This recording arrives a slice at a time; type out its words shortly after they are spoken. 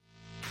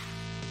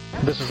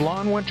This is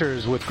Lon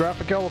Winters with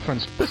Graphic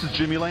Elephants. This is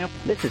Jimmy Lamp.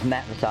 This is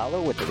Matt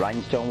Vassallo with the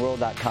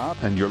RhinstoneWorld.com.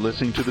 And you're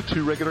listening to the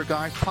Two Regular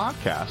Guys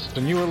podcast.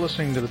 And you are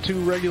listening to the Two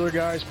Regular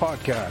Guys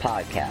podcast.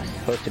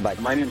 Hosted by...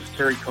 My name is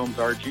Terry Combs,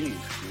 RG,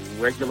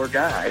 regular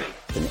guy.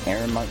 And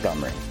Aaron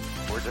Montgomery.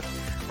 We're just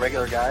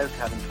regular guys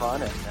having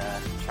fun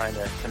and trying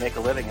to make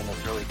a living in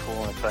this really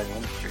cool and exciting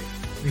industry.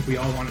 I think we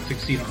all want to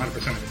succeed 100%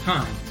 of the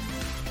time.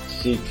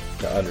 Seek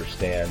to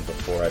understand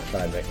before I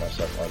try and make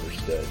myself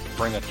understood.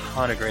 Bring a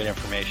ton of great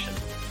information.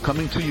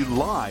 Coming to you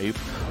live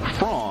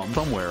from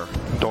somewhere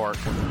dark,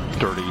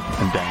 dirty,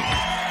 and dank.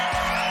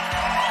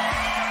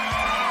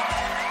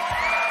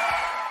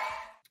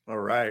 All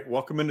right.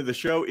 Welcome into the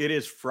show. It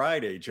is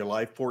Friday,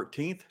 July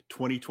 14th,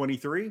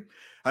 2023.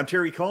 I'm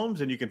Terry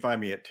Combs, and you can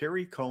find me at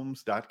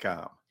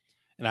terrycombs.com.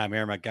 And I'm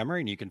Aaron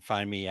Montgomery, and you can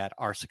find me at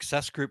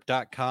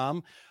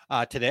oursuccessgroup.com.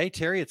 Today,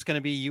 Terry, it's going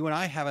to be you and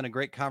I having a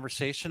great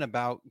conversation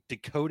about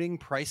decoding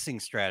pricing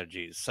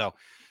strategies. So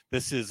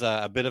this is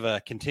a bit of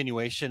a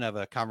continuation of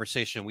a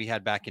conversation we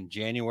had back in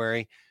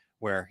January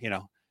where,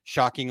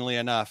 shockingly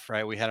enough,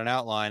 right, we had an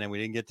outline and we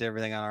didn't get to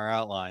everything on our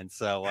outline.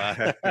 So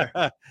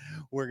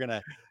we're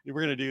going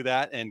to do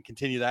that and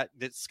continue that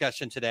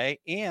discussion today.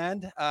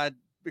 And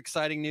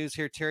exciting news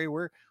here, Terry,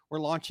 we're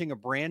launching a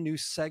brand new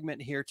segment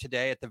here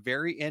today at the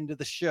very end of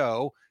the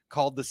show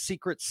called The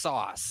Secret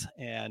Sauce.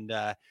 And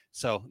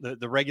so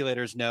the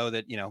regulators know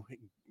that,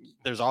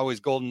 there's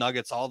always golden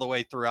nuggets all the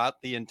way throughout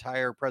the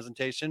entire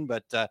presentation.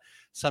 But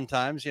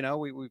sometimes,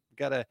 we've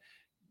got to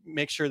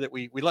make sure that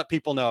we let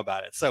people know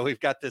about it. So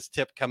we've got this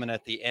tip coming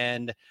at the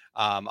end.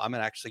 I'm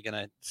actually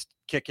going to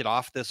kick it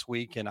off this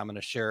week, and I'm going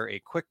to share a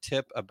quick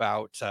tip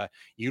about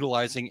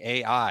utilizing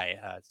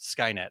AI,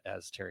 Skynet,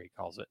 as Terry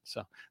calls it.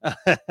 So all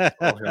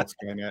hail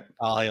Skynet.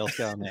 All hail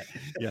Skynet.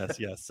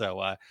 Yes.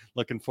 So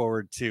looking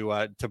forward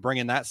to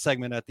bringing that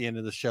segment at the end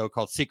of the show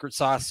called Secret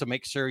Sauce. So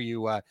make sure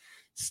you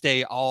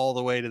stay all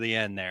the way to the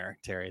end there,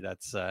 Terry.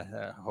 That's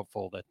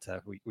hopeful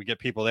that we get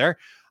people there.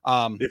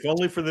 If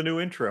only for the new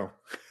intro.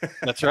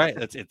 That's right.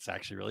 It's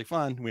actually really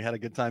fun. We had a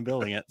good time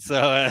building it.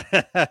 So,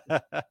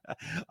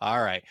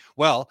 all right.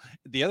 Well,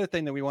 the other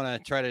thing that we want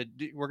to try to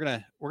do, we're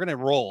gonna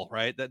roll,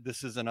 right? That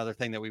this is another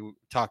thing that we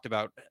talked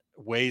about,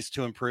 ways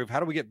to improve.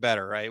 How do we get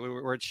better, right?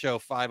 We're at show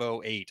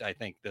 508, I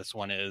think this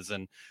one is,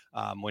 and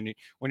when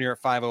you're at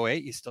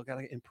 508, you still got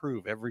to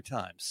improve every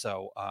time.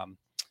 So,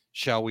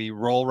 shall we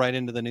roll right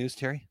into the news,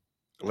 Terry?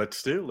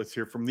 Let's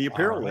hear from the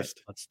apparel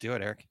list. Let's do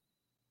it, Eric.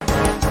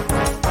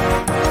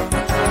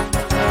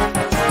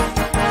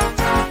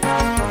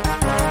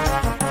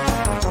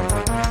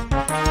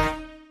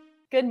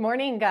 Good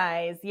morning,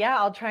 guys. Yeah,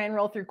 I'll try and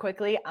roll through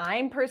quickly.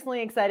 I'm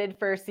personally excited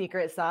for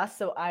Secret Sauce,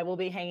 so I will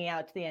be hanging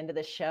out to the end of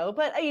the show,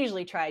 but I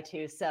usually try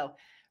to. So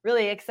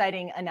really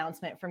exciting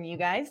announcement from you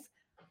guys.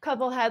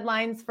 Couple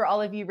headlines for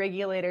all of you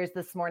regulators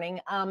this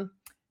morning.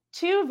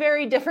 Two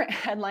very different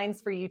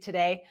headlines for you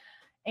today,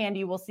 and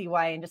you will see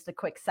why in just a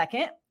quick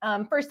second.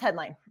 First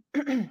headline,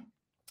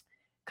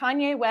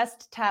 Kanye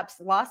West taps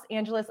Los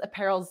Angeles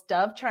Apparel's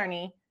Dove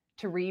Charney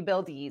to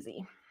rebuild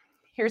Yeezy.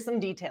 Here's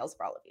some details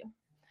for all of you.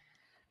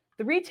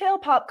 The retail,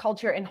 pop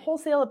culture, and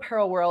wholesale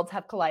apparel worlds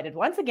have collided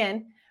once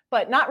again,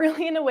 but not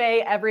really in a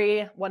way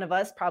every one of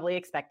us probably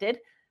expected.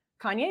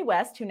 Kanye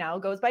West, who now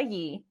goes by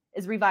Yee,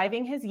 is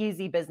reviving his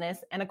Yeezy business,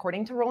 and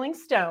according to Rolling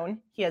Stone,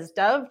 he has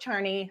Dove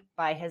Charney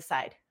by his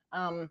side.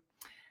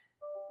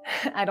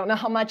 I don't know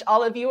how much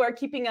all of you are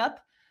keeping up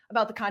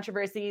about the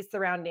controversies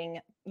surrounding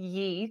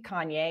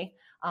Kanye,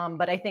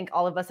 but I think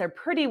all of us are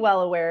pretty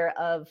well aware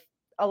of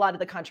a lot of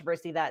the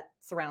controversy that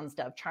surrounds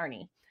Dove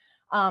Charney.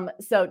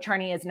 So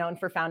Charney is known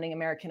for founding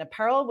American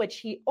Apparel, which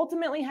he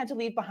ultimately had to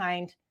leave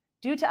behind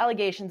due to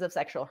allegations of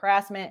sexual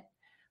harassment.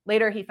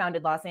 Later, he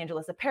founded Los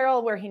Angeles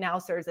Apparel, where he now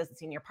serves as a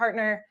senior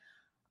partner.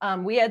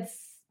 We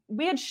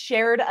had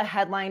shared a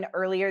headline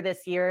earlier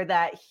this year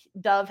that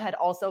Dove had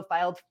also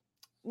filed,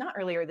 not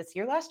earlier this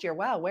year, last year.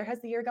 Wow, where has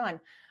the year gone?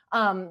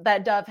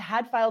 That Dove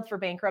had filed for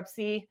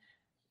bankruptcy,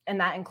 and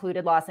that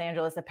included Los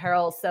Angeles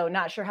Apparel. So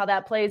not sure how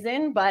that plays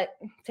in, but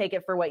take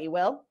it for what you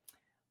will.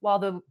 While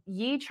the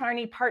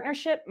Yee-Charney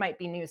partnership might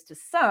be news to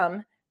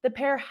some, the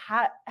pair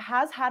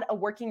has had a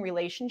working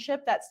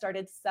relationship that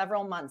started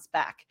several months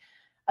back.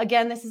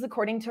 Again, this is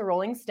according to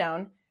Rolling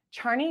Stone.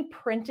 Charney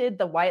printed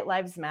the White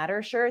Lives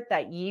Matter shirt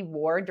that Yee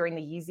wore during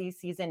the Yeezy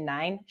Season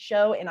 9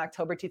 show in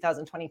October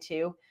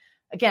 2022.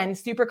 Again,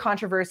 super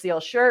controversial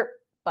shirt,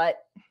 but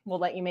we'll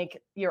let you make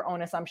your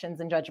own assumptions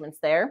and judgments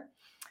there.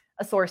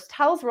 A source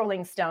tells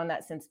Rolling Stone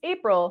that since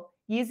April,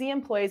 Yeezy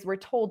employees were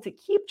told to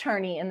keep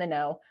Charney in the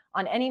know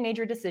on any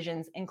major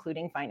decisions,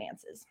 including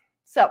finances.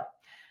 So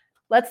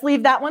let's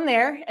leave that one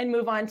there and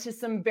move on to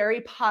some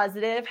very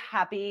positive,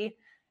 happy,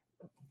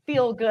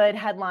 feel-good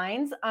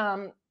headlines.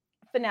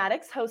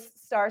 Fanatics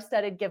hosts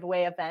star-studded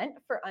giveaway event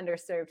for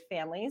underserved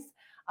families.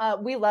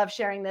 We love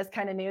sharing this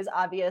kind of news,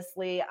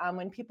 obviously.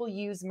 When people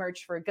use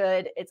merch for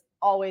good, it's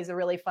always a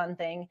really fun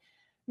thing.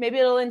 Maybe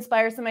it'll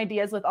inspire some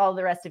ideas with all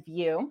the rest of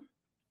you.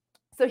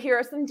 So here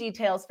are some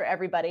details for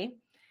everybody.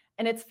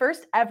 In its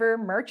first ever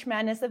Merch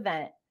Madness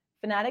event,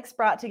 Fanatics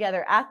brought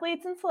together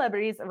athletes and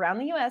celebrities around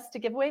the U.S. to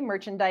give away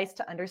merchandise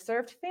to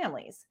underserved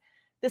families.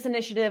 This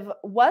initiative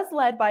was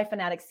led by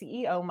Fanatics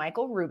CEO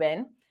Michael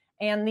Rubin,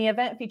 and the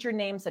event featured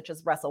names such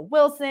as Russell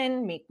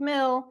Wilson, Meek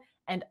Mill,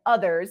 and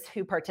others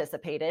who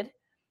participated.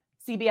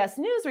 CBS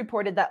News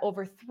reported that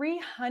over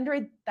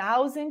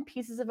 300,000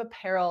 pieces of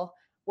apparel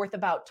worth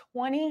about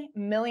 $20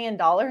 million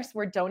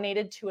were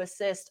donated to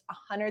assist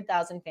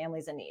 100,000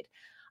 families in need.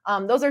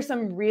 Those are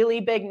some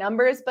really big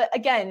numbers, but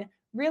again,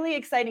 really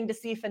exciting to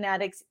see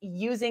Fanatics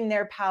using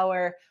their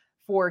power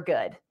for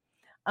good.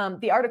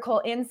 The article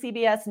in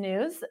CBS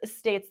News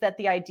states that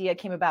the idea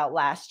came about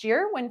last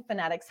year when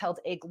Fanatics held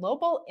a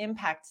Global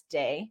Impact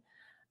Day.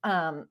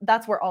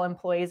 That's where all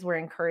employees were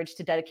encouraged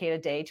to dedicate a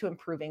day to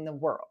improving the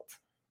world.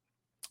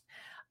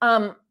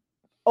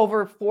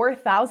 Over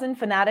 4,000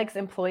 Fanatics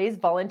employees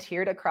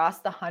volunteered across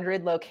the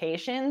 100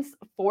 locations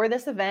for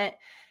this event.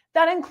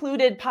 That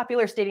included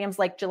popular stadiums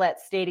like Gillette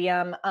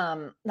Stadium.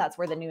 That's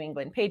where the New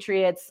England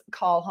Patriots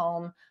call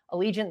home,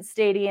 Allegiant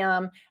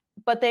Stadium.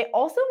 But they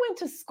also went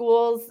to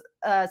schools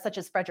such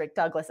as Frederick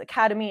Douglass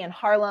Academy in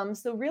Harlem.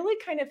 So really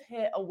kind of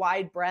hit a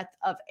wide breadth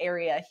of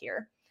area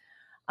here.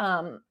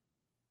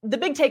 The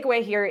big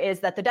takeaway here is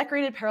that the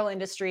decorated apparel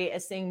industry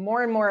is seeing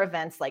more and more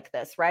events like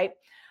this, right?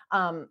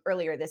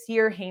 Earlier this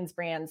year, Hanes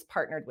Brands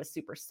partnered with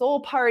Super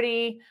Soul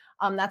Party.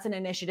 That's an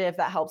initiative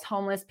that helps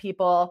homeless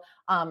people.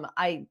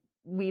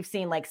 We've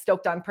seen like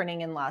Stoked on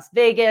Printing in Las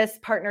Vegas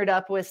partnered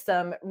up with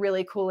some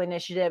really cool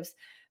initiatives.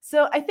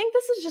 So I think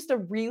this is just a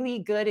really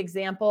good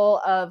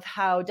example of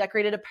how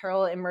decorated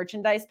apparel and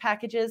merchandise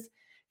packages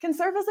can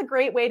serve as a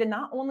great way to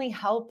not only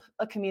help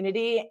a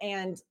community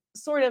and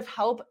sort of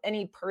help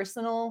any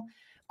personal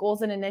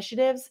goals and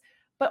initiatives,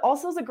 but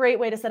also is a great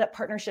way to set up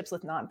partnerships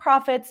with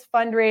nonprofits,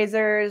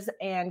 fundraisers,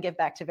 and give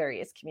back to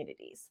various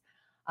communities.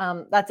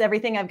 That's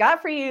everything I've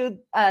got for you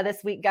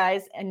this week,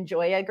 guys.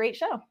 Enjoy a great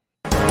show.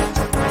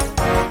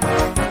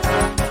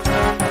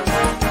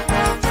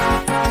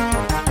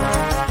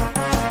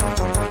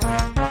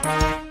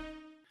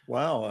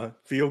 Wow, a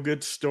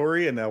feel-good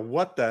story and a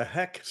what the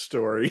heck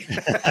story.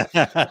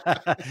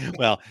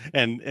 Well,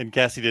 and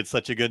Cassie did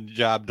such a good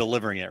job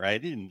delivering it,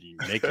 right? You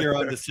make your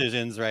own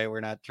decisions, right? We're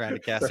not trying to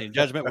cast any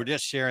judgment. We're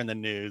just sharing the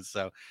news.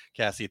 So,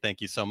 Cassie,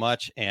 thank you so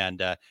much.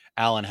 And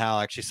Alan Howell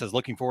actually says,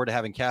 looking forward to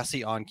having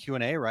Cassie on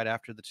Q&A right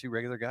after the two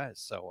regular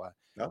guys. So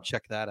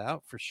check that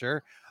out for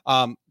sure.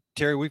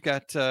 Terry, we've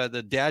got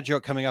the dad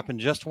joke coming up in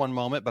just one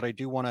moment, but I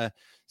do want to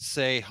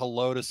say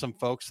hello to some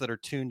folks that are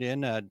tuned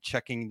in,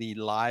 checking the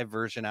live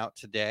version out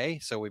today.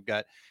 So we've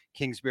got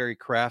Kingsbury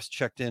Crafts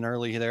checked in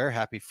early there.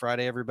 Happy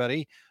Friday,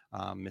 everybody.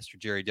 Mr.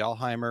 Jerry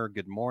Delheimer,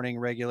 good morning,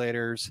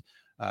 regulators.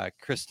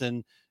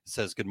 Kristen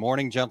says, good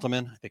morning,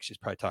 gentlemen. I think she's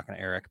probably talking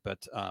to Eric, but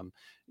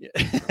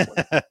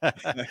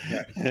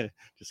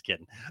just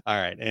kidding. All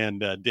right.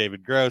 And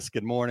David Gross,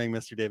 good morning,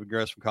 Mr. David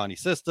Gross from Connie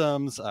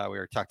Systems. We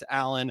were talking to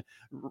Alan.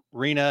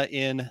 Rena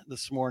in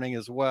this morning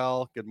as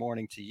well. Good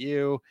morning to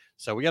you.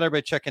 So we got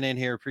everybody checking in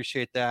here.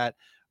 Appreciate that.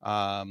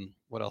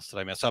 What else did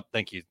I mess up?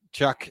 Thank you,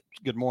 Chuck.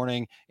 Good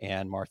morning.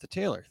 And Martha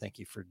Taylor, thank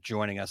you for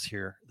joining us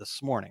here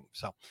this morning.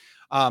 So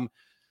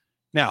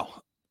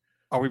now,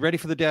 are we ready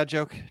for the dad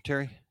joke,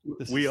 Terry?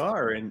 We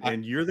are,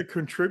 and you're the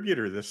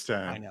contributor this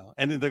time. I know.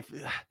 And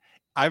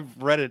I've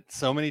read it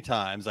so many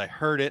times. I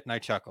heard it and I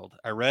chuckled.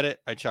 I read it,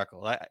 I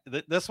chuckled.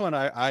 This one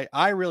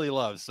I really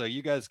love. So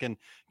you guys can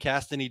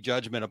cast any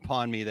judgment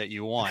upon me that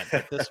you want.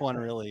 But this one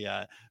really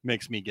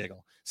makes me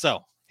giggle.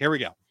 So here we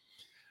go.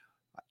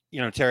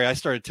 You know, Terry, I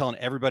started telling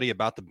everybody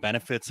about the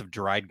benefits of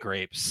dried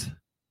grapes.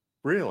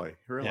 Really?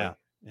 Yeah.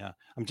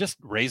 I'm just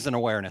raising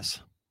awareness.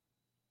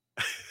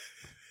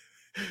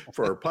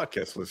 For our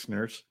podcast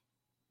listeners,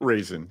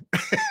 raisin.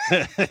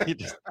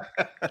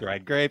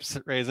 Dried grapes,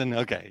 raisin.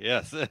 Okay,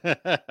 yes.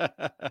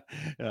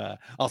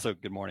 Also,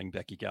 good morning,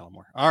 Becky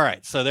Gallimore. All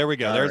right, so there we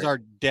go. There's our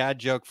dad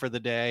joke for the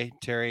day,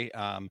 Terry.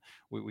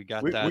 We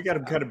got that. We got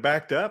them kind of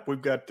backed up.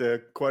 We've got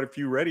quite a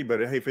few ready.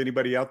 But hey, if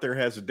anybody out there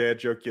has a dad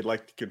joke you'd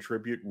like to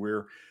contribute,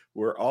 we're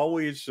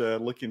always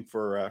looking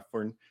for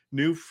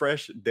new,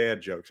 fresh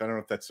dad jokes. I don't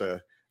know if that's a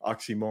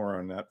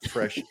oxymoron, that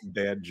fresh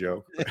dad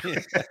joke.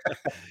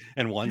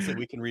 And ones that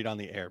we can read on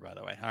the air, by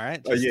the way. All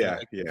right.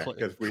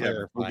 Because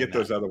we'll get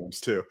those other ones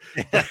too.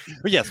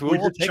 Yes,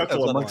 we'll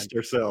chuckle amongst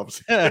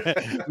ourselves.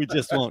 We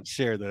just won't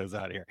share those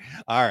out here.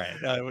 All right.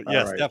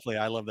 Yes, right. Definitely.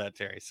 I love that,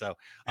 Terry. So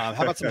how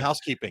about some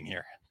housekeeping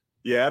here?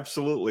 Yeah,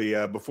 absolutely.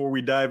 Before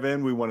we dive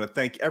in, we want to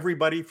thank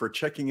everybody for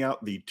checking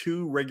out the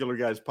Two Regular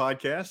Guys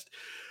podcast.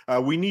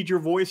 We need your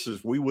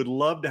voices. We would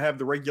love to have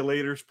the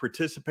regulators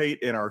participate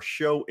in our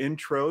show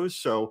intros.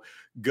 So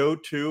go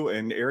to,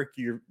 and Eric,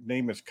 your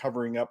name is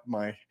covering up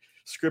my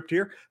script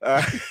here.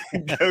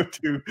 Go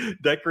to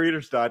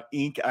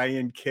decorators.inc,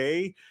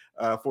 INK,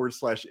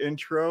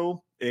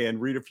 /intro,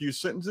 and read a few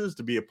sentences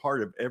to be a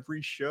part of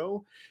every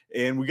show.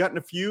 And we gotten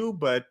a few,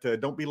 but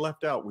don't be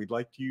left out. We'd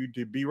like you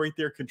to be right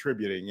there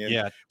contributing. And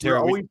yeah,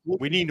 Terry,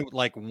 we need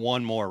like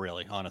one more,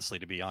 really, honestly,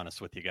 to be honest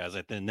with you guys,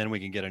 and then we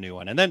can get a new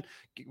one, and then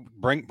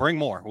bring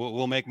more.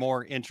 We'll make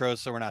more intros,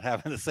 so we're not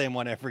having the same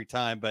one every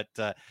time. But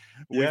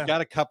we've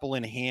got a couple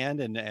in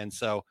hand, and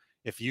so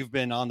if you've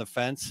been on the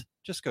fence,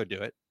 just go do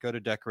it. Go to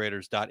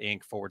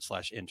decorators.inc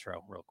 /intro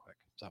real quick.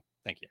 So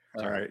thank you.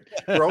 All right.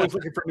 We're always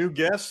looking for new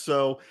guests.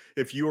 So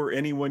if you or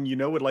anyone you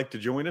know would like to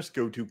join us,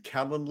 go to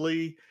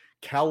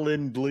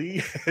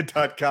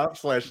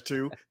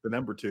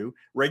calendly.com/2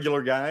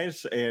 regular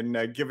guys,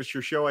 and give us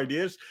your show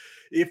ideas.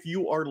 If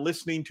you are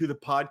listening to the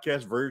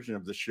podcast version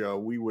of the show,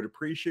 we would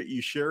appreciate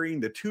you sharing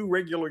the Two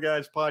Regular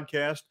Guys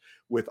podcast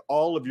with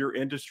all of your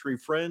industry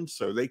friends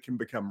so they can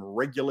become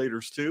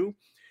regulators too.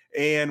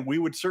 And we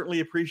would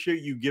certainly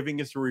appreciate you giving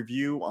us a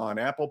review on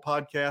Apple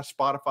Podcasts,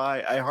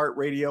 Spotify,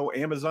 iHeartRadio,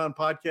 Amazon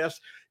Podcasts,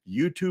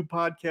 YouTube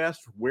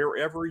Podcasts,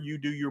 wherever you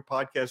do your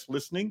podcast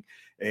listening.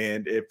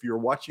 And if you're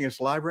watching us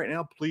live right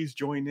now, please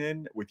join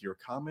in with your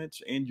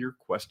comments and your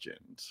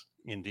questions.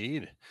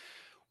 Indeed.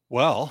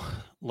 Well,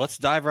 let's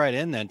dive right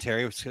in then,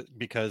 Terry,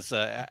 because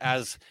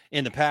as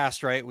in the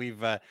past, right,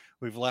 we've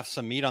left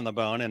some meat on the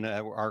bone, and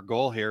our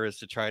goal here is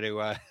to try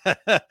to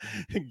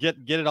get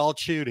it all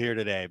chewed here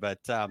today. But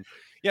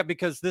yeah,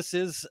 because this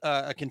is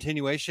a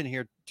continuation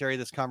here, Terry,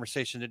 this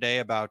conversation today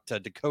about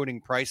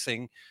decoding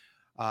pricing.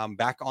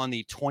 Back on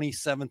the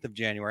 27th of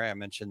January, I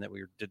mentioned that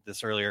we did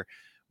this earlier.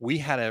 We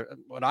had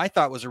what I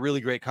thought was a really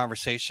great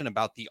conversation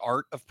about the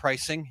art of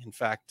pricing. In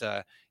fact,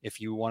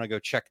 if you want to go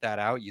check that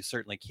out, you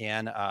certainly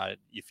can.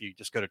 If you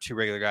just go to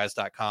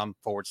tworegularguys.com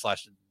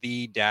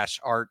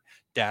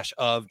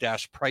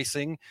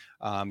 /the-art-of-pricing,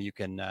 you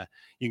can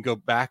go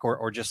back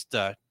or just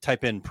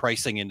type in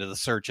pricing into the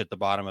search at the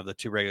bottom of the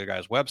Two Regular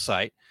Guys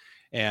website.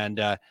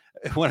 And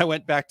when I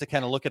went back to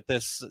kind of look at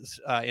this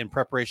in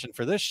preparation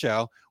for this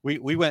show,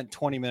 we went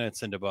 20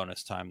 minutes into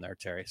bonus time there,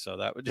 Terry. So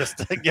that would just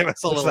give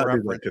us a little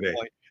reference today.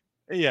 Point.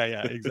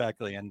 Yeah,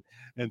 exactly. And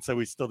so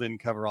we still didn't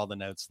cover all the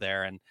notes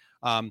there. And,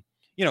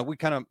 we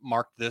kind of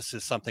marked this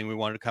as something we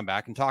wanted to come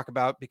back and talk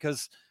about,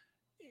 because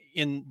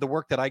in the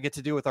work that I get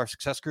to do with our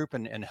success group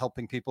and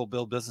helping people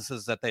build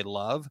businesses that they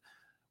love,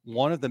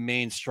 one of the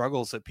main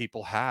struggles that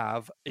people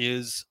have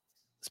is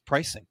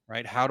pricing,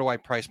 right? How do I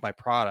price my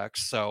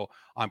products so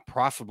I'm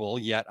profitable,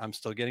 yet I'm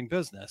still getting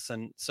business?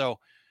 And so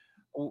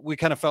we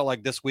kind of felt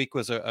like this week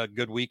was a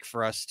good week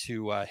for us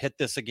to hit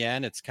this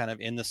again. It's kind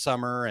of in the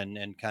summer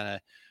and kind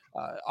of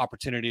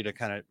opportunity to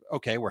kind of,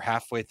 okay, we're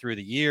halfway through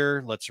the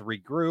year. Let's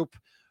regroup.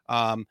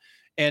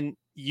 And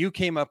you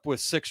came up with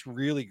 6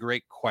 really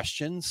great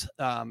questions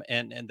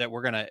and that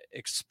we're going to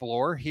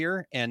explore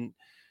here and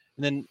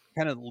then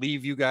kind of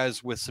leave you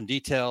guys with some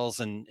details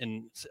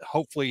and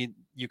hopefully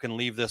you can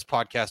leave this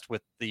podcast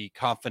with the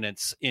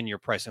confidence in your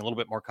pricing, a little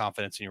bit more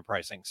confidence in your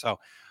pricing. So,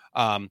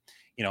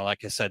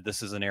 like I said,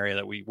 this is an area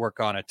that we work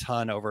on a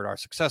ton over at our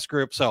success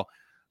group. So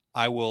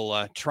I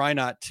will try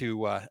not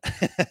to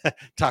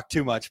talk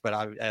too much, but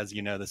as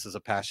you know, this is a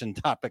passion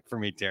topic for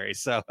me, Terry.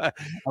 So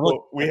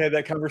we had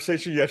that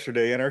conversation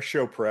yesterday in our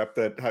show prep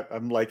that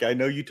I'm like, I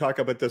know you talk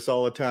about this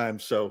all the time,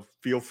 so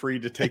feel free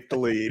to take the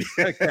lead.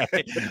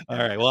 Okay. All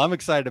right. Well, I'm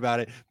excited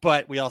about it,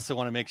 but we also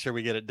want to make sure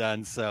we get it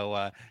done.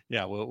 So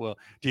we'll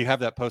do you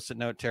have that Post-it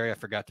note, Terry? I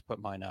forgot to put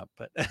mine up,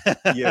 but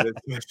yeah,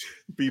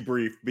 be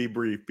brief.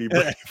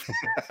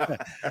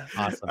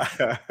 Awesome.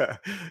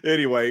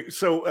 Anyway,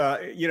 so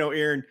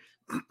Aaron,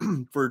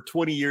 for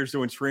 20 years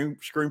doing screen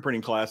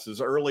printing classes,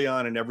 early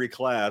on in every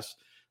class,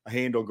 a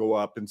hand will go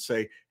up and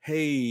say,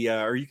 hey,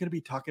 are you going to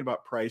be talking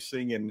about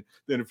pricing? And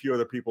then a few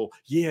other people,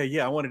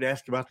 yeah, I wanted to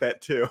ask about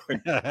that too.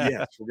 And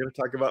yes, we're going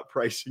to talk about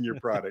pricing your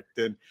product.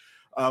 And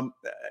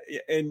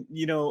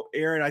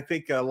Aaron, I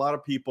think a lot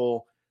of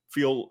people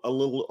feel a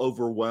little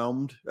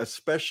overwhelmed,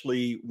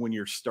 especially when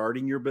you're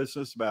starting your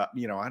business about,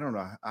 I don't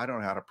know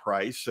how to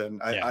price.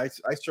 And I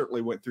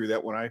certainly went through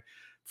that when I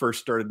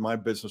first started my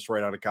business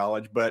right out of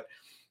college, but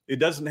it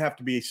doesn't have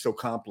to be so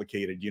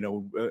complicated.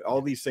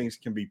 All these things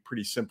can be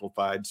pretty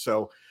simplified.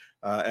 So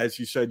as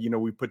you said,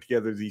 we put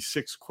together these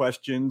 6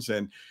 questions,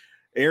 and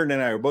Aaron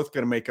and I are both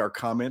going to make our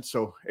comments.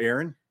 So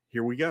Aaron,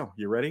 here we go.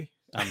 You ready?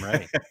 I'm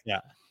ready. Yeah.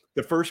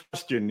 The first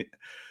question,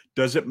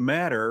 does it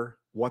matter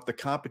what the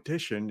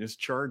competition is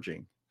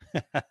charging?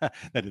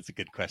 That is a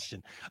good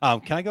question.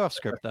 Can I go off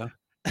script though?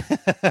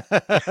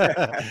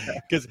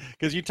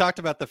 Because you talked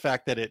about the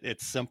fact that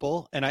it's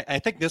simple. And I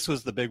think this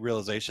was the big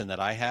realization that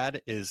I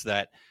had, is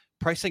that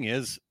pricing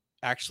is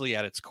actually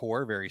at its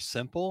core very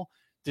simple.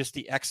 Just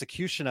the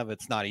execution of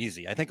it's not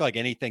easy. I think like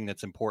anything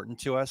that's important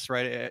to us,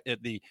 right?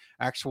 The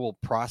actual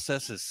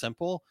process is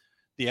simple.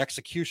 The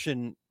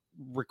execution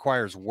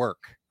requires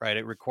work, right?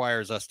 It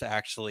requires us to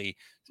actually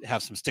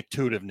have some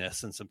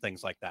stick-to-itiveness and some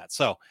things like that.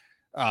 So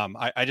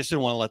I just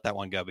didn't want to let that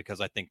one go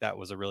because I think that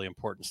was a really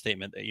important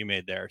statement that you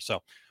made there.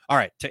 So, all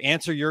right, to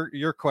answer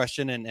your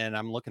question, and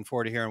I'm looking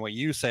forward to hearing what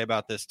you say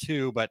about this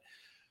too, but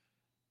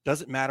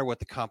does it matter what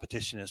the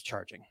competition is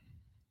charging?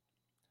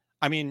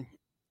 I mean,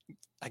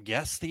 I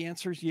guess the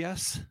answer is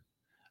yes.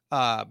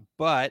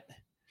 But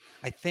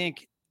I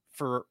think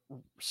for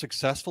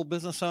successful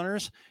business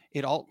owners,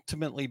 it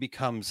ultimately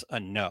becomes a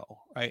no,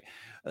 right?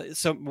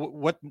 So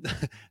what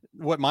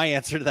what my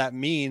answer to that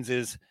means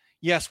is,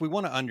 yes, we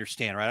want to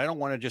understand, right? I don't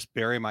want to just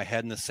bury my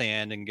head in the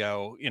sand and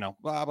go,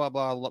 blah, blah,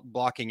 blah,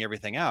 blocking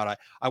everything out.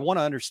 I want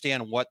to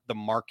understand what the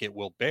market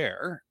will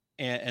bear.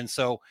 And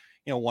so,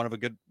 one of the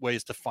good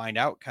ways to find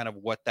out kind of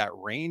what that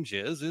range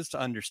is to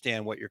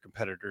understand what your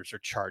competitors are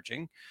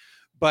charging.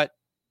 But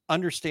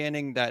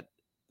understanding that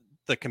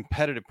the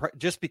competitive price,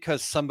 just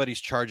because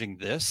somebody's charging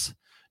this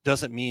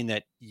doesn't mean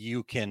that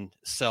you can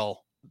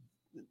sell,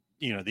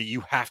 that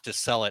you have to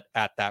sell it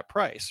at that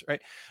price,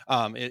 right?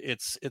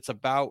 It's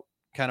about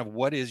kind of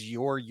what is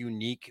your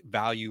unique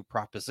value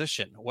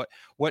proposition,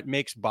 what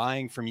makes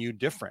buying from you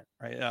different,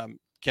 right?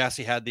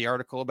 Cassie had the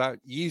article about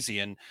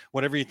Yeezy, and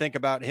whatever you think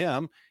about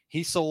him,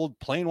 he sold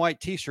plain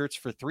white t-shirts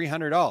for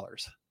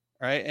 $300,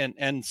 right?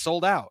 And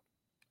sold out.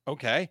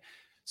 Okay.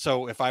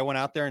 So if I went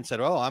out there and said,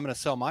 "Oh, I'm going to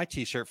sell my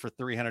t-shirt for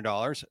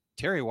 $300,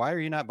 Terry, why are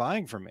you not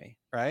buying from me?"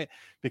 Right?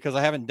 Because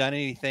I haven't done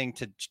anything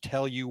to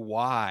tell you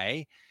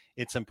why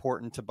it's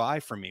important to buy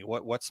from me.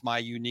 What's my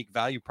unique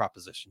value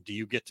proposition? Do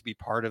you get to be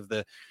part of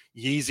the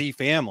Yeezy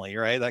family,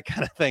 right? That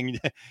kind of thing,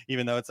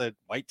 even though it's a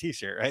white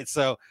t-shirt, right?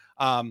 So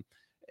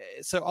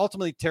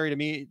ultimately, Terry, to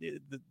me,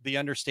 the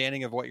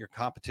understanding of what your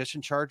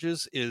competition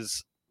charges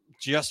is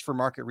just for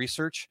market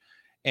research.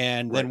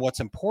 And then what's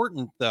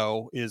important,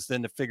 though, is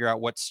then to figure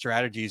out what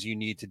strategies you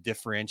need to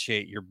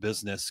differentiate your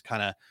business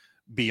kind of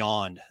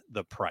beyond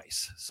the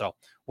price. So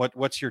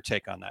what's your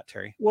take on that,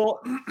 Terry?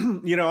 Well,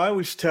 I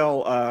always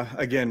tell,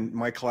 again,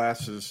 my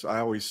classes, I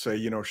always say,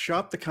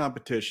 shop the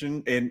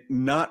competition, and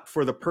not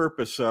for the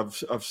purpose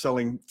of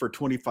selling for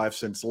 25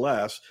 cents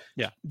less.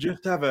 Yeah.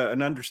 Just have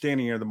an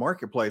understanding of the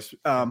marketplace.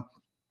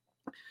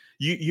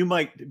 You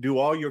might do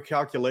all your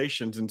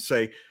calculations and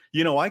say,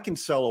 I can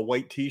sell a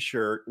white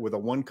t-shirt with a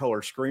one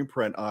color screen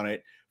print on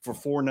it for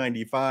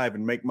 $4.95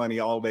 and make money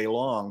all day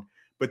long.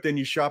 But then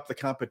you shop the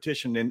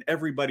competition and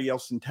everybody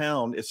else in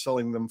town is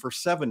selling them for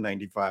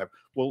 $7.95.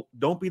 Well,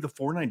 don't be the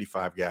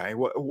 $4.95 guy.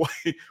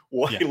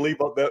 Why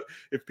leave out that?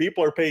 If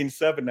people are paying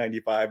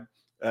 $7.95,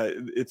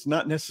 it's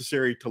not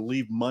necessary to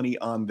leave money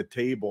on the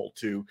table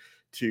to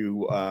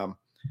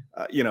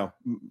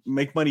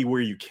make money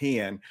where you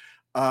can.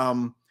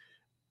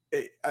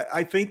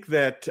 I think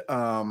that,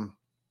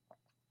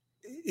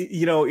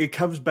 it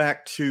comes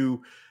back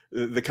to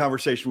the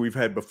conversation we've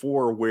had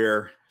before,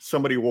 where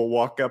somebody will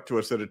walk up to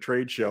us at a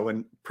trade show,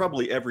 and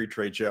probably every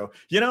trade show,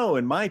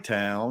 in my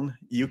town,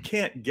 you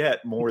can't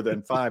get more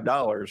than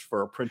 $5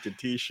 for a printed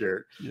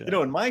t-shirt.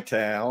 In my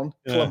town,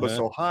 Columbus,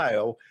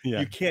 Ohio,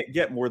 you can't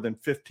get more than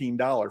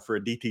 $15 for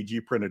a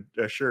DTG printed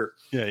shirt.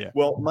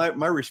 Well,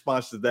 my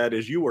response to that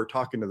is, you are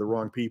talking to the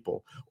wrong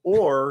people,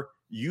 or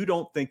you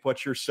don't think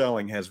what you're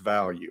selling has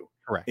value.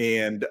 Correct.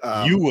 And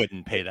you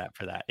wouldn't pay that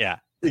for that. Yeah.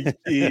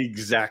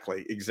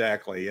 Exactly.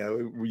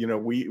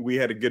 We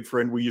had a good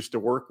friend we used to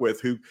work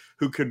with who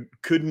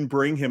couldn't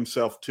bring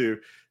himself to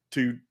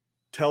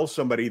tell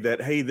somebody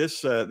that, hey,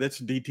 this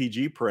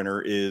DTG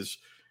printer is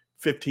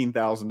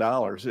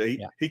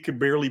 $15,000. He could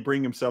barely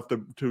bring himself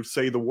to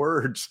say the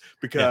words,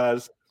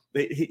 because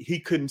he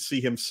couldn't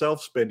see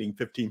himself spending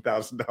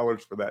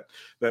 $15,000 for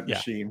that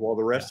machine, while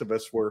the rest of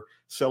us were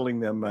selling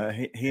them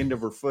hand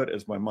over foot,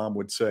 as my mom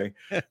would say.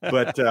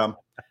 But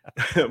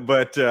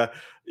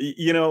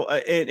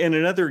and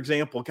another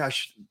example,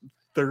 gosh,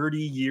 30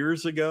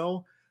 years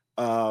ago,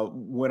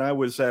 when I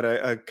was at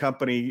a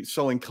company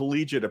selling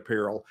collegiate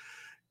apparel,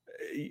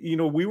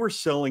 we were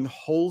selling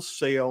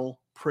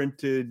wholesale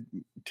printed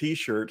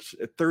t-shirts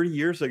 30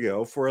 years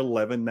ago for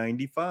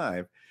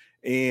 $11.95.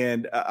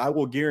 And I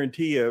will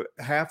guarantee you,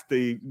 half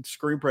the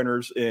screen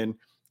printers in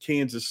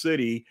Kansas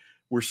City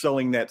were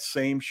selling that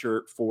same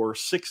shirt for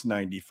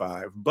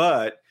 $6.95.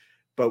 But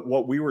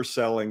what we were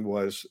selling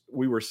was,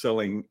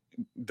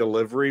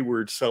 delivery. We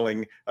were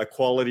selling a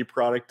quality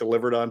product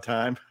delivered on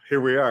time. Here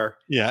we are.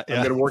 I'm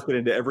going to work it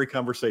into every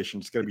conversation.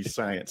 It's going to be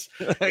science.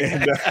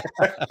 And,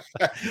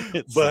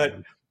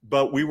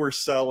 but we were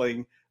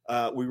selling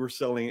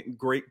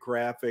great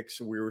graphics.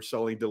 We were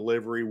selling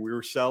delivery. We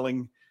were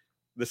selling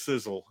the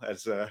sizzle,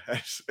 as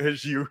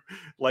you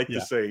like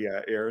to say,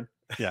 Aaron.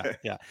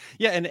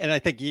 And I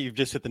think you've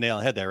just hit the nail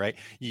on the head there, right?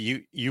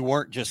 You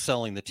weren't just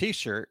selling the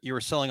t-shirt, you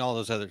were selling all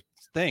those other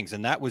things,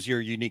 and that was your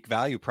unique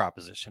value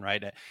proposition,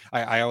 right?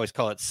 I always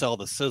call it sell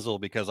the sizzle,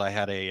 because I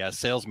had a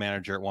sales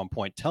manager at one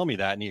point tell me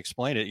that, and he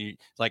explained it.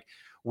 It's like,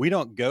 we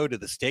don't go to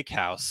the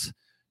steakhouse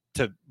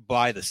to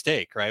buy the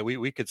steak, right?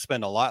 We could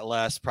spend a lot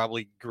less,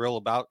 probably grill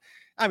about,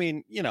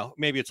 maybe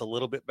it's a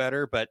little bit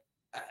better, but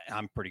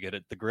I'm pretty good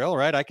at the grill,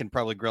 right? I can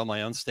probably grill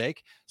my own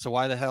steak. So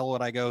why the hell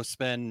would I go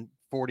spend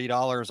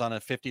 $40 on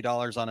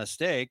 $50 on a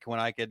steak when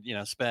I could,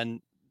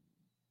 spend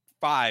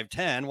 5,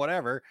 10,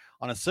 whatever,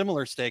 on a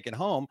similar steak at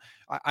home,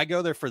 I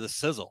go there for the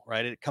sizzle,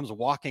 right? It comes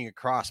walking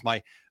across,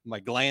 my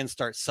glands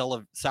start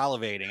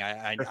salivating.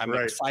 I'm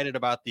Right. excited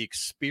about the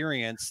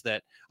experience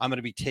that I'm going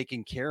to be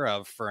taken care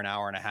of for an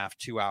hour and a half,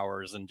 2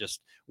 hours, and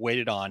just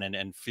waited on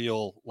and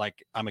feel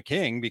like I'm a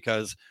king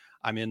because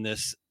I'm in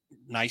this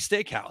nice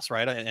steakhouse,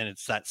 right? And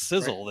it's that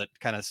sizzle that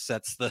kind of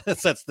sets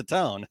the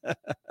tone.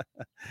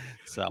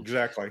 So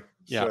Exactly.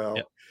 yeah,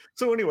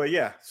 So anyway,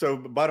 yeah. So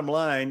bottom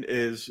line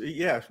is,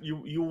 yeah,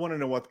 you want to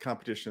know what the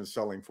competition is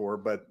selling for,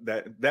 but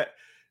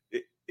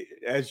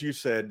as you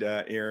said,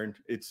 Aaron,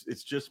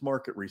 it's just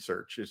market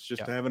research. It's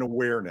just to have an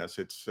awareness.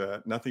 It's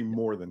nothing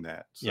more than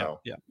that.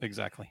 So yeah,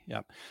 exactly.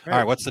 Yeah. All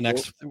right. What's the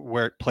next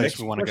place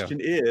we want to go?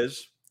 Question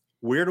is,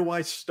 where do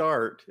I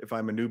start if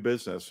I'm a new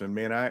business? And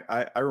man,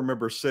 I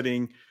remember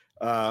sitting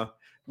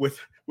with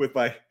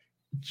my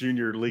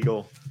junior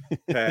legal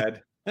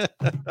pad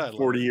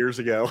 40 years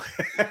ago.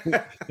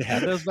 They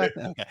had those back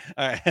then? Okay.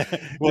 All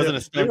right. Wasn't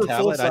a stone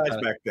tablet? Full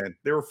size back then.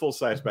 They were full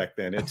size back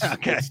then. It's,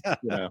 okay.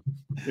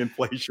 It's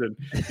inflation,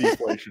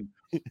 deflation.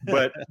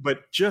 But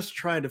just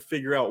trying to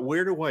figure out,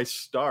 where do I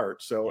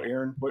start? So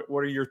Aaron, what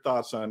are your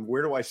thoughts on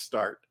where do I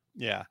start?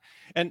 Yeah.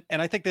 And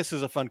I think this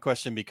is a fun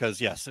question because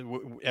yes,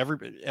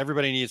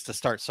 everybody needs to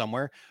start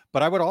somewhere,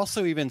 but I would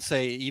also even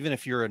say, even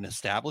if you're an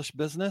established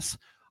business,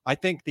 I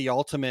think the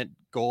ultimate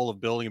goal of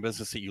building a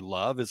business that you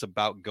love is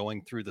about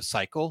going through the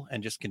cycle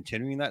and just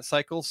continuing that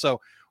cycle.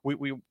 So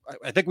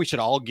I think we should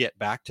all get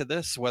back to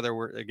this, whether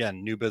we're,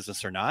 again, new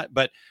business or not.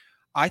 But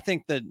I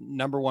think the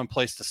number one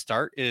place to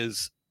start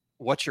is,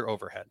 what's your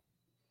overhead?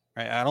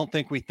 Right? I don't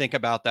think we think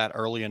about that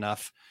early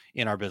enough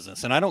in our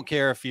business. And I don't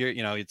care if you're,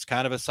 it's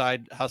kind of a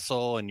side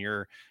hustle and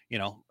you're,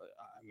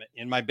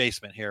 in my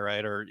basement here,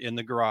 right? Or in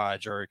the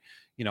garage, or,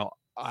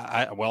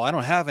 I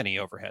don't have any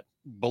overhead.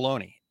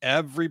 Baloney.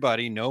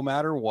 Everybody, no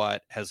matter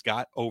what, has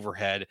got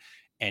overhead,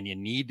 and you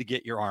need to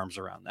get your arms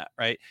around that.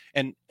 Right.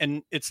 And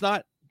it's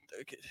not,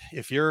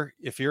 if you're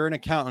an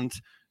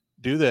accountant,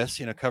 do this,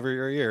 cover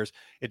your ears.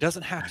 It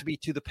doesn't have to be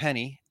to the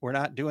penny. We're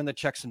not doing the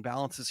checks and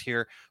balances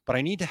here, but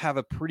I need to have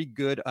a pretty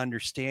good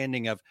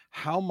understanding of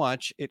how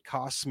much it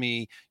costs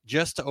me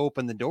just to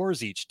open the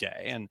doors each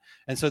day.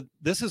 And so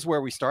this is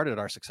where we started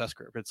our success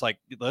group. It's like,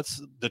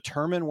 let's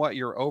determine what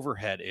your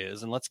overhead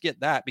is and let's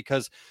get that,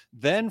 because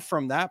then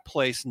from that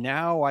place,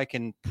 now I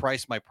can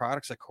price my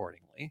products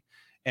accordingly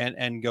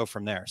and go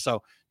from there.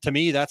 So to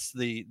me, that's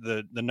the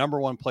number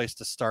one place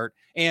to start.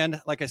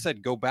 And like I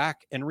said, go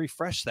back and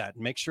refresh that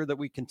and make sure that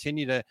we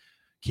continue to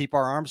keep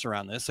our arms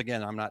around this.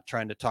 Again, I'm not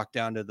trying to talk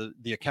down to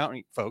the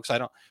accounting folks.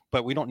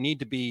 But we don't need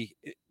to be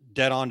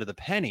dead on to the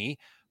penny,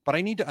 but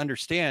I need to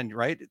understand,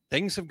 right?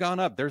 Things have gone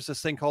up. There's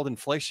this thing called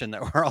inflation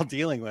that we're all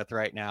dealing with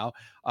right now.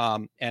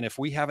 And if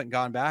we haven't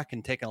gone back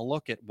and taken a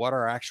look at what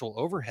our actual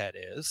overhead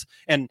is,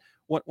 and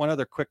one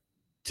other quick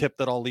tip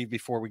that I'll leave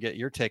before we get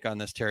your take on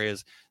this, Terry,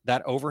 is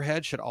that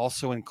overhead should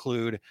also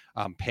include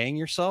paying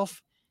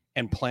yourself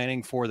and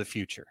planning for the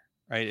future,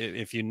 right?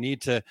 If you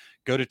need to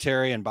go to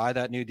Terry and buy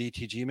that new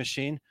DTG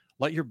machine,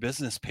 let your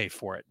business pay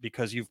for it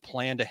because you've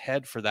planned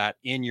ahead for that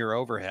in your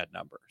overhead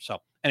number. So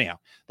anyhow,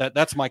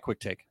 that's my quick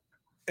take.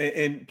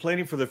 And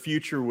planning for the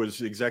future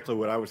was exactly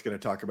what I was going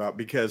to talk about,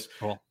 because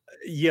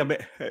yeah,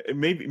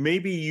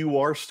 maybe you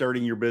are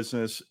starting your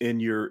business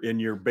in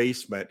your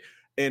basement,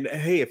 and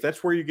hey, if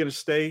that's where you're going to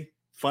stay,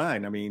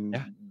 fine. I mean,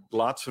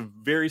 lots of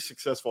very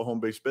successful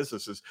home-based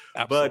businesses.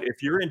 Absolutely. But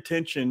if your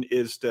intention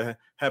is to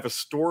have a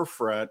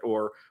storefront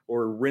or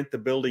rent the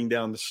building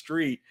down the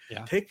street,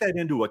 take that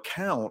into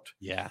account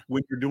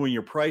when you're doing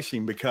your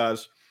pricing,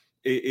 because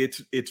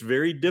it's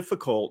very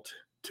difficult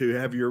to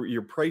have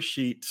your price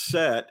sheet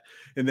set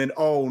and then,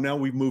 now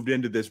we've moved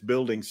into this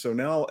building, so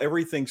now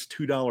everything's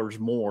 $2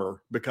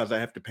 more because I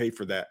have to pay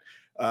for that.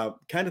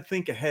 Kind of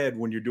think ahead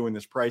when you're doing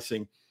this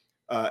pricing,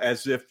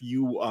 as if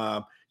you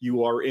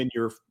are in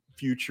your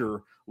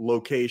future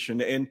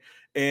location,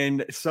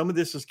 and some of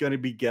this is going to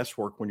be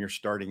guesswork when you're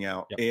starting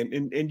out,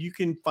 and you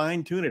can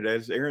fine tune it.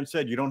 As Aaron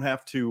said, you don't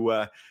have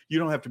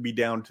to be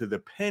down to the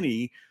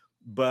penny,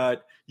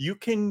 but you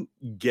can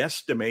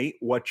guesstimate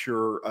what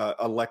your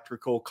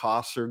electrical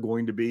costs are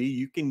going to be.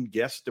 You can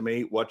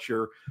guesstimate what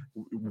your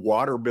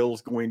water bill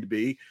is going to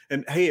be,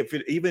 and hey,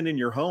 even in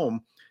your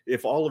home,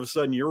 if all of a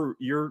sudden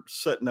you're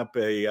setting up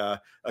a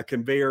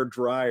conveyor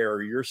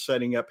dryer, you're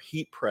setting up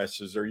heat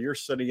presses, or you're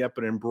setting up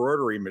an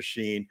embroidery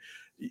machine,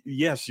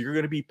 yes, you're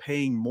going to be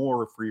paying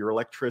more for your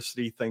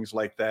electricity, things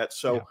like that.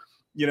 So,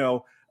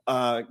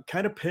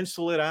 kind of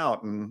pencil it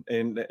out.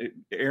 And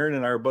Aaron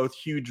and I are both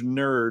huge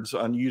nerds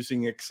on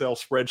using Excel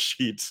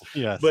spreadsheets.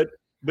 Yes.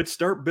 But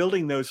start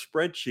building those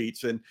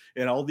spreadsheets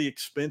and all the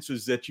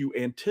expenses that you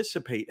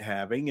anticipate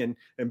having,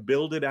 and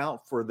build it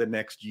out for the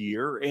next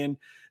year. And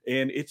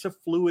it's a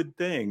fluid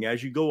thing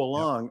as you go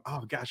along.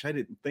 Oh gosh, I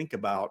didn't think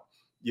about,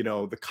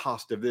 the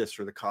cost of this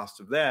or the cost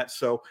of that.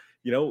 So,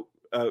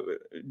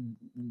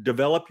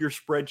 develop your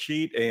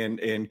spreadsheet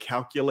and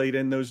calculate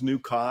in those new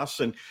costs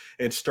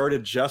and start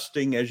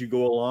adjusting as you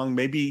go along.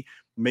 Maybe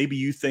maybe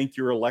you think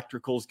your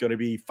electrical is going to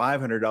be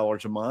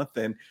 $500 a month,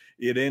 and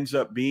it ends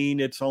up being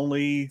it's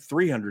only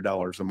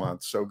 $300 a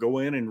month. So go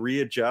in and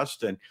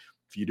readjust. And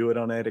if you do it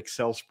on that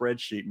Excel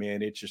spreadsheet,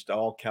 man, it just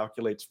all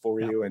calculates for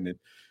you. And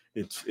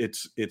it's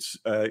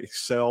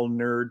Excel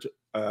nerd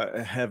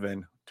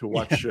heaven to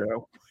watch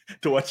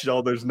to watch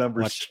all those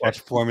numbers. Watch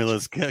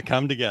formulas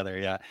come together.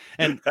 Yeah.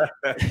 And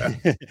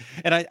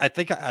and I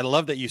think I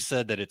love that you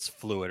said that it's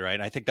fluid,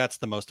 right? I think that's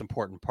the most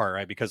important part,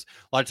 right? Because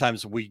a lot of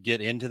times we get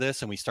into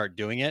this and we start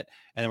doing it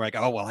and then we're like,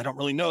 oh, well, I don't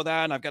really know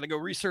that. And I've got to go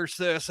research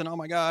this. And oh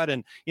my God.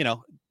 And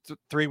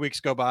 3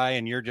 weeks go by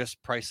and you're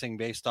just pricing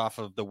based off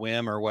of the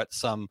whim or what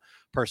some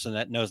person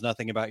that knows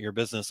nothing about your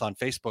business on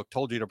Facebook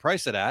told you to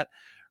price it at.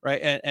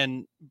 Right.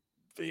 And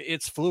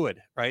it's fluid,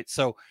 right?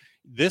 So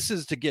this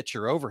is to get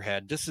your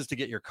overhead. This is to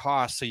get your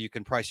costs so you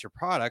can price your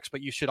products,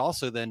 but you should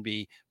also then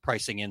be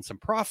pricing in some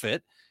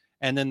profit.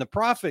 And then the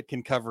profit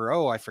can cover,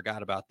 oh, I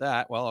forgot about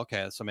that. Well,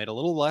 okay, so I made a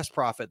little less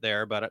profit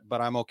there, but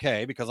I'm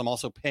okay because I'm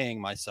also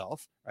paying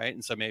myself, right?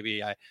 And so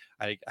maybe I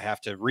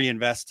have to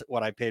reinvest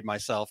what I paid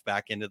myself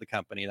back into the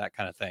company, that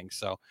kind of thing.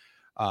 So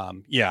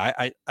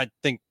I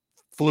think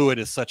fluid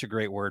is such a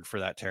great word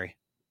for that, Terry.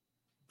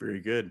 Very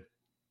good.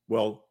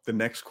 Well, the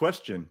next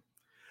question.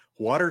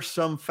 What are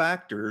some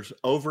factors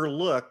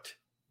overlooked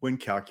when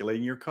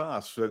calculating your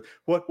costs? So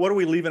what are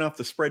we leaving off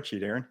the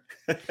spreadsheet, Aaron?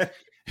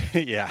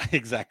 Yeah,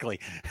 exactly.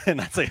 And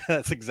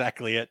that's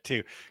exactly it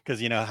too.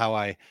 Because you know how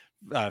I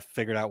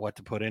figured out what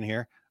to put in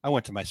here? I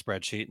went to my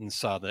spreadsheet and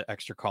saw the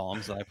extra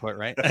columns that I put,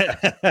 right?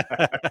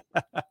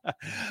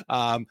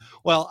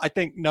 Well, I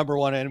think number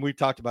one, and we've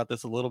talked about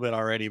this a little bit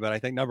already, but I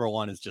think number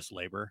one is just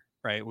labor,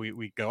 right?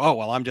 We go, oh,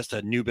 well, I'm just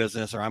a new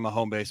business or I'm a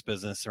home-based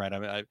business, right?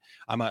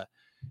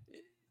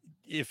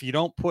 If you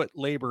don't put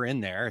labor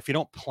in there, if you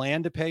don't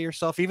plan to pay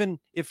yourself, even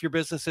if your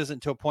business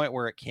isn't to a point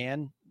where it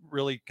can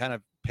really kind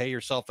of pay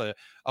yourself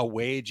a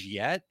wage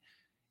yet,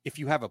 if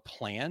you have a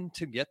plan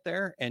to get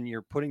there and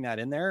you're putting that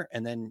in there,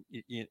 and then,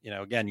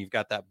 again, you've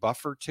got that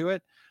buffer to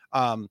it,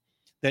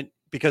 then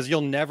because you'll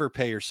never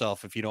pay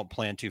yourself if you don't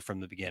plan to from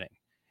the beginning.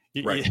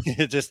 Right.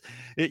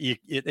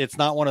 It's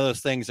not one of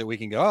those things that we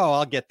can go, oh,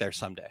 I'll get there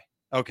someday.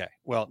 Okay.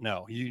 Well,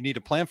 no, you need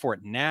to plan for it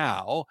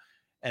now.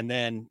 And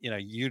then,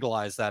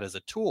 utilize that as a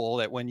tool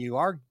that when you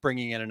are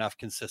bringing in enough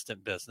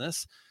consistent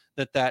business,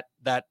 that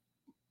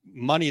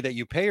money that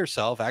you pay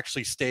yourself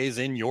actually stays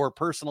in your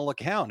personal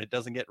account. It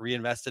doesn't get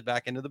reinvested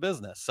back into the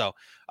business. So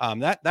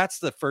that's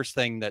the first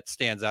thing that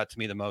stands out to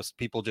me the most.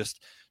 People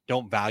just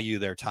don't value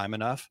their time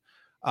enough.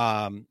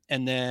 And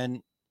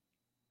then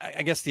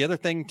I guess the other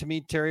thing to me,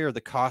 Terry, are the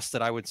costs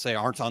that I would say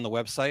aren't on the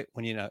website.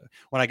 When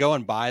I go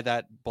and buy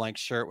that blank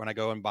shirt, when I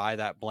go and buy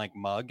that blank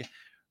mug,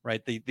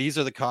 right? These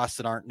are the costs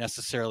that aren't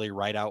necessarily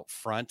right out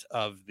front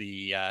of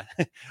the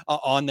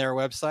on their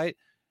website.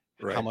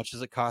 Right. How much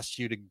does it cost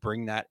you to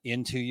bring that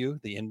into you?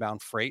 The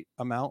inbound freight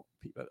amount.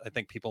 I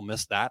think people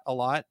miss that a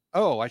lot.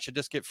 Oh, I should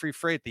just get free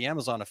freight. The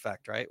Amazon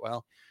effect, right?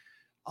 Well,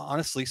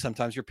 honestly,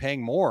 sometimes you're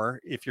paying more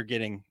if you're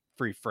getting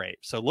free freight.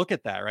 So look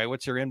at that, right?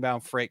 What's your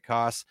inbound freight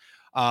costs?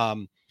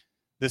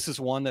 This is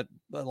one that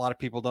a lot of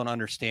people don't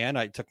understand.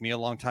 It took me a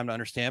long time to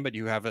understand, but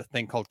you have a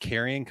thing called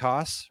carrying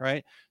costs,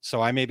 right?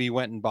 So I maybe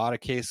went and bought a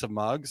case of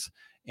mugs,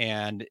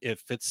 and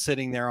if it's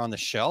sitting there on the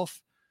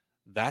shelf,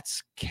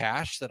 that's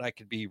cash that I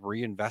could be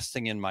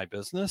reinvesting in my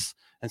business.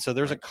 And so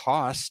there's a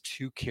cost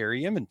to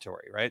carry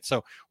inventory, right?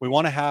 So we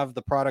want to have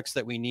the products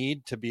that we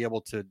need to be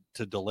able to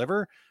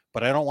deliver,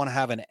 but I don't want to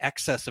have an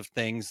excess of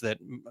things that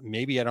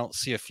maybe I don't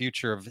see a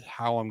future of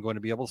how I'm going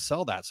to be able to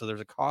sell that. So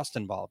there's a cost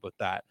involved with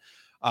that.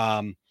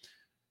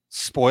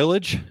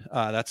 Spoilage.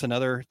 That's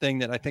another thing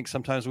that I think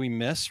sometimes we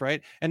miss,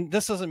 right? And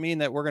this doesn't mean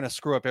that we're going to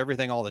screw up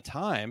everything all the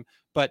time.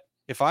 But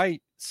if I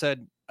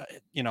said,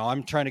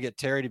 I'm trying to get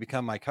Terry to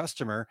become my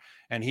customer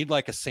and he'd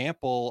like a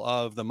sample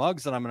of the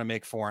mugs that I'm going to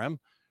make for him,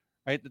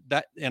 right?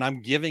 And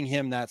I'm giving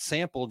him that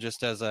sample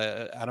just as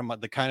out of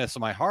the kindness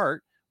of my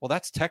heart. Well,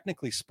 that's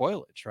technically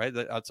spoilage, right?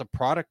 That's a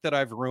product that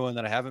I've ruined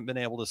that I haven't been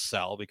able to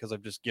sell because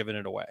I've just given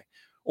it away.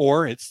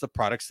 Or it's the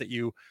products that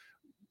you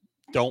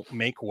don't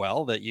make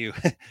well that you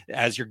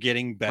as you're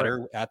getting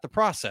better at the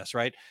process,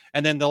 right?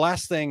 And then the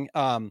last thing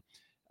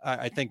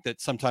I think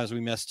that sometimes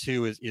we miss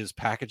too is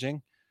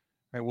packaging,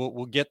 right?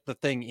 We'll get the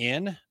thing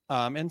in,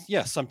 and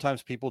yes,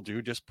 sometimes people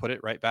do just put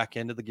it right back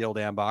into the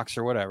Gildan box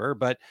or whatever,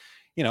 but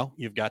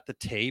you've got the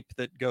tape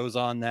that goes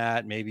on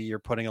that. Maybe you're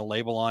putting a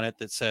label on it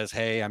that says,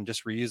 hey, I'm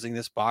just reusing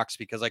this box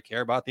because I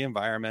care about the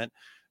environment.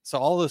 So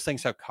all those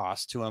things have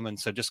cost to them. And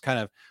so just kind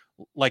of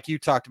like you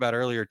talked about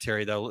earlier,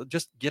 Terry, though,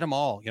 just get them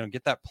all,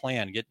 get that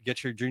plan,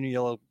 get your junior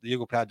yellow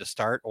legal pad to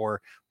start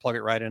or plug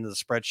it right into the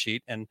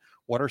spreadsheet. And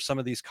what are some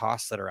of these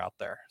costs that are out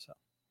there? So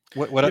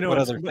what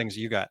other things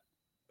you got?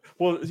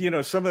 Well,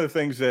 some of the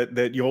things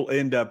that you'll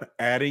end up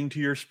adding to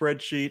your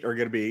spreadsheet are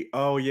going to be,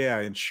 oh yeah,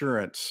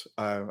 insurance.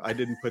 I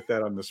didn't put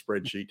that on the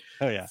spreadsheet.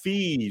 Oh yeah.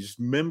 Fees,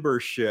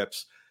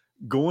 memberships,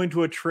 going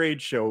to a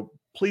trade show.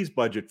 Please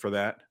budget for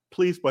that.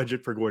 Please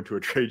budget for going to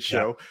a trade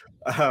show.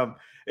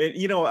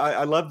 And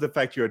I love the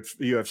fact you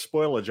have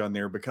spoilage on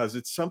there, because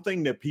it's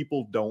something that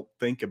people don't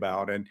think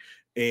about. And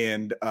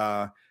in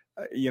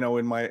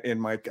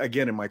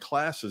my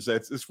classes,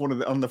 it's one of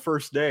the, on the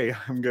first day,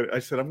 I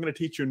said, I'm going to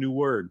teach you a new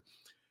word: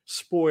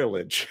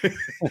 spoilage.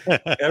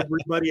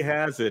 Everybody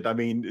has it. I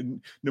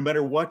mean, no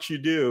matter what you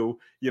do,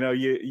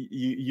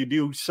 you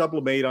do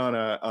sublimate on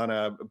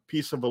a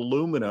piece of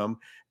aluminum,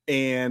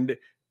 and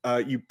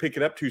you pick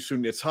it up too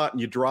soon, it's hot, and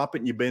you drop it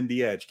and you bend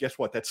the edge. Guess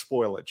what? That's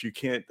spoilage. You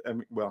can't,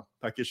 well,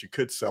 I guess you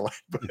could sell it,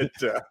 but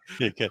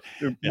you could,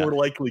 more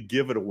likely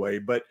give it away.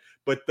 But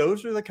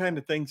those are the kind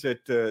of things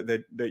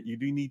that you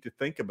do need to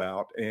think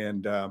about.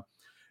 And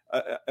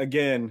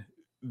again,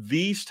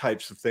 these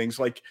types of things,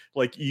 like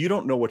you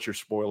don't know what your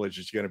spoilage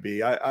is going to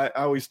be. I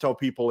always tell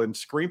people in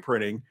screen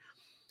printing,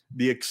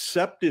 the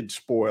accepted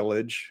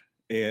spoilage,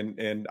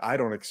 and I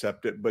don't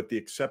accept it, but the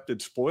accepted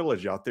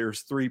spoilage out there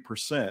is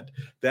 3%.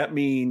 That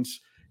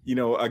means,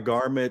 a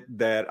garment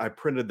that I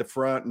printed the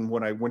front, and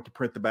when I went to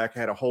print the back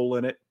had a hole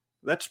in it,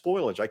 that's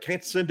spoilage. I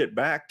can't send it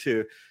back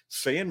to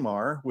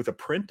Sanmar with a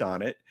print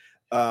on it.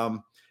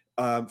 So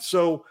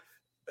 3%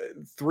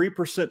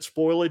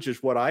 spoilage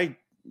is what I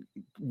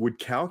would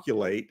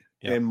calculate.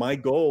 Yep. And my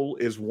goal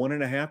is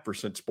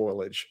 1.5%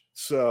 spoilage.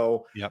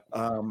 So,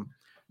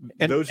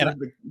 those are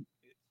the,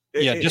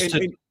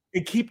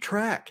 and keep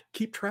track.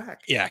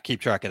 Yeah. Keep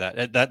track of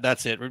that.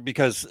 That's it.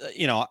 Because,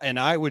 and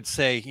I would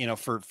say,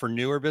 for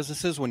newer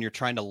businesses, when you're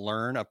trying to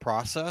learn a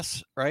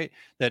process, right,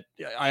 that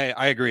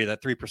I agree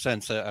that 3%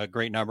 is a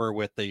great number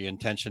with the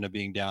intention of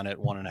being down at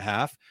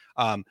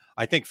 1.5.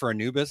 I think for a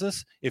new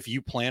business, if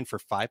you plan for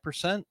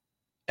 5%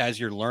 as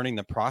you're learning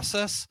the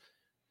process,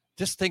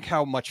 just think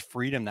how much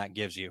freedom that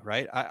gives you,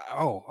 right?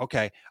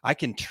 Okay, I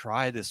can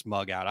try this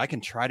mug out. I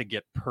can try to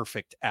get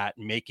perfect at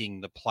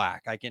making the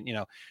plaque. I can,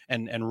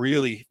 and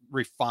really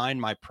refine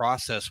my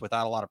process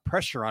without a lot of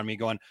pressure on me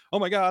going, oh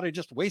my God, I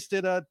just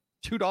wasted a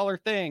 $2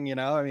 thing.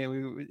 I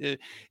mean,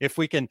 if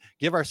we can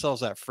give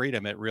ourselves that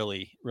freedom, it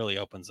really, really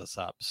opens us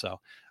up. So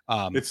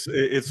it's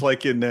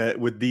like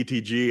with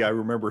DTG. I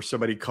remember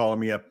somebody calling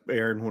me up,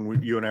 Aaron,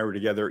 when you and I were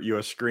together at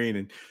US Screen,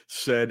 and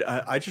said,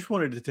 I just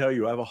wanted to tell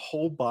you, I have a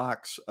whole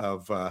box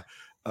of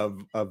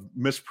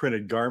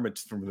misprinted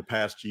garments from the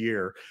past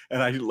year.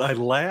 And I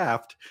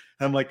laughed.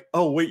 I'm like,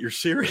 oh wait, you're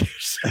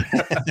serious?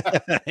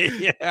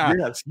 Yeah.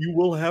 Yes, you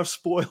will have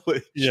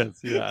spoilage.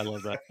 Yes. Yeah. I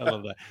love that.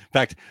 In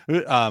fact,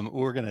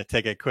 we're going to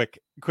take a quick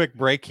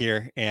break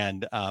here,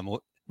 and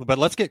but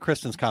let's get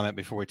Kristen's comment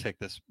before we take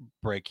this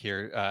break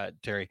here,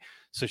 Terry.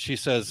 So she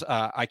says,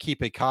 I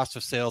keep a cost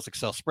of sales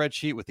Excel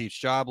spreadsheet with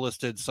each job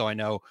listed, so I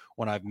know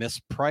when I've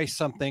mispriced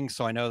something,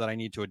 so I know that I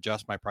need to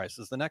adjust my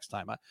prices the next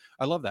time.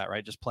 I love that,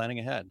 right? Just planning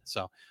ahead.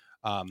 So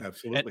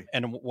absolutely.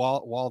 And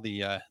while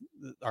the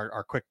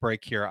our quick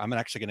break here, I'm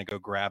actually going to go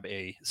grab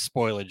a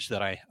spoilage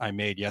that I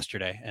made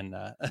yesterday, and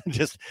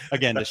just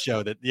again to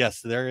show that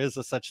yes, there is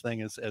a such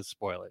thing as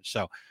spoilage.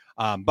 So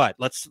but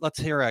let's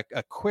hear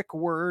a quick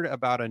word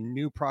about a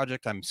new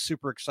project I'm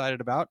super excited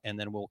about, and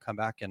then we'll come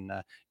back and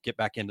get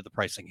back into the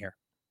pricing here.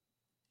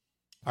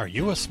 Are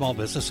you a small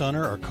business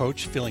owner or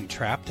coach feeling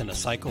trapped in a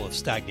cycle of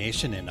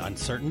stagnation and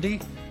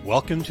uncertainty?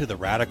 Welcome to the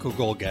Radical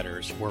Goal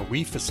Getters, where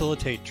we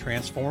facilitate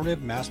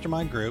transformative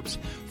mastermind groups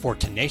for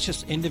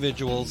tenacious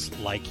individuals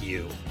like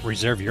you.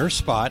 Reserve your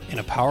spot in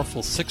a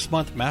powerful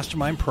 6-month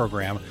mastermind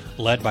program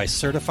led by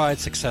certified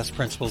Success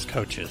Principles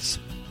coaches.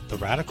 The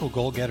Radical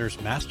Goal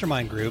Getters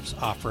mastermind groups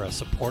offer a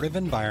supportive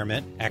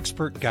environment,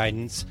 expert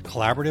guidance,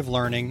 collaborative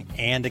learning,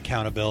 and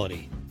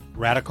accountability.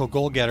 Radical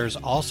Goal Getters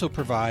also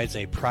provides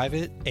a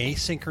private,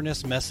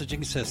 asynchronous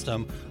messaging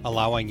system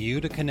allowing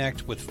you to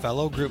connect with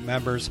fellow group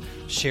members,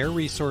 share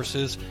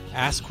resources,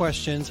 ask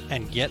questions,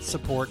 and get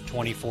support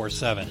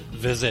 24/7.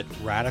 Visit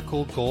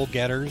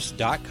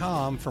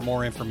radicalgoalgetters.com for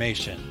more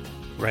information.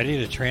 Ready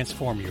to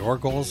transform your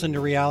goals into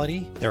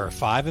reality? There are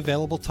 5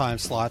 available time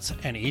slots,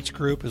 and each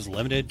group is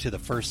limited to the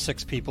first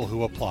 6 people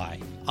who apply.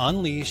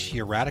 Unleash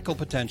your radical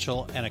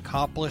potential and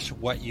accomplish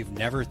what you've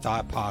never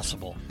thought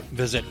possible.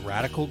 Visit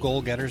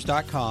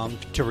radicalgoalgetters.com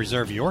to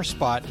reserve your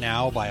spot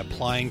now by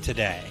applying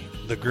today.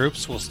 The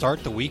groups will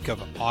start the week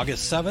of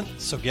August 7th,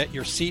 so get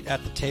your seat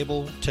at the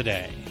table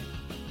today.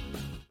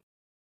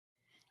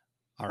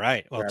 All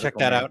right, well, check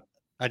that out.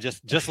 I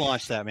just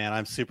launched that, man.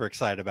 I'm super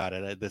excited about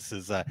it. This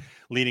is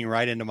leading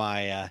right into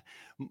my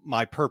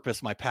my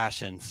purpose, my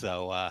passion.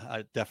 So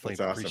I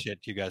definitely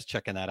appreciate you guys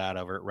checking that out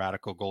over at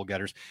Radical Goal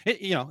Getters.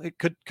 It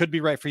could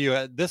be right for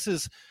you. This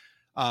is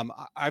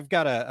I've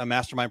got a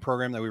mastermind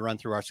program that we run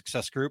through our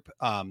success group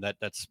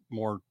that's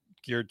more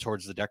geared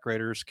towards the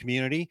decorators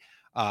community.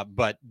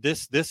 But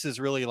this is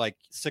really like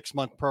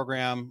 6-month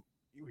program.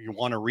 You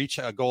want to reach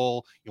a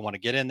goal. You want to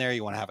get in there.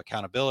 You want to have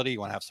accountability. You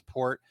want to have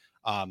support.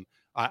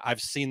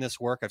 I've seen this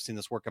work. I've seen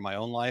this work in my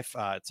own life.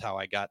 It's how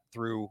I got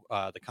through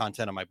the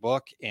content of my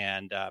book,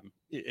 and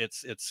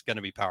it's going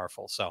to be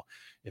powerful. So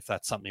if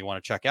that's something you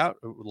want to check out,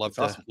 would love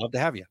to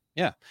have you.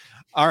 Yeah.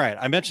 All right.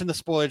 I mentioned the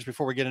spoilage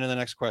before we get into the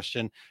next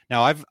question.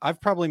 Now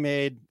I've probably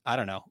made, I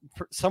don't know,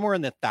 somewhere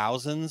in the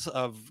thousands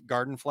of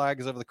garden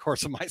flags over the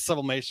course of my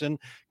sublimation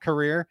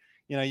career.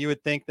 You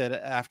would think that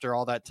after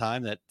all that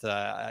time that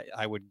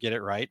I would get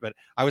it right, but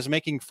I was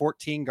making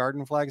 14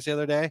 garden flags the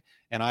other day,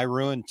 and I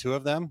ruined 2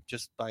 of them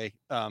just by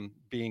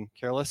being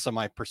careless. So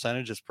my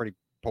percentage is pretty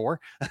poor.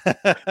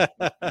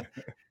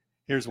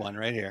 Here's one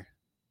right here.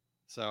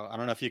 So I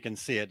don't know if you can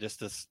see it, just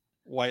this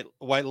white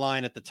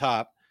line at the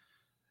top.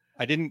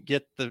 I didn't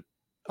get the,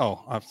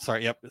 I'm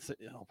sorry. Yep.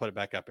 I'll put it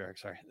back up, Eric.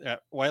 Sorry.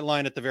 White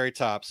line at the very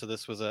top. So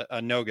this was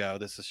a no-go.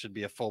 This should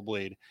be a full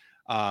bleed.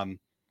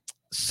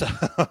 So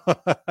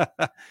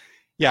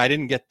yeah, I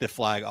didn't get the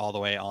flag all the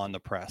way on the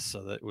press,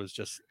 so that was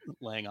just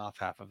laying off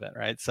half of it,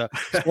 right? So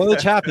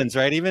spoilage happens,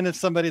 right? Even if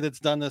somebody that's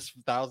done this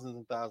thousands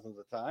and thousands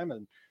of time,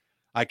 and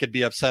I could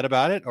be upset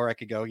about it, or I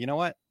could go, you know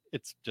what?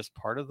 It's just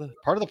part of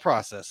the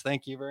process.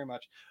 Thank you very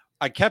much.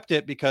 I kept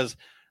it because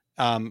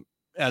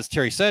as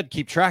Terry said,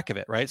 keep track of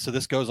it, right? So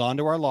this goes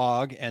onto our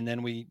log, and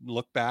then we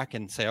look back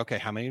and say, okay,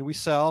 how many did we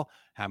sell?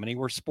 How many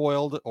were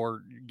spoiled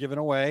or given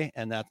away?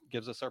 And that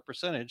gives us our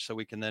percentage, so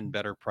we can then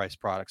better price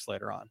products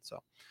later on. So,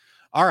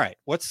 all right,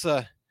 what's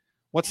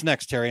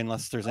next, Terry?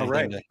 Unless there's anything.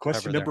 All right,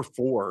 question number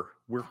 4.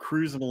 We're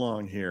cruising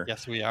along here.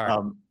 Yes, we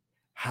are.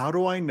 How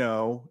do I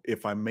know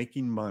if I'm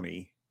making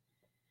money?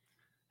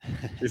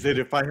 Is it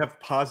if I have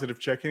positive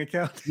checking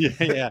account?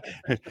 Yeah.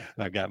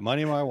 I've got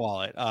money in my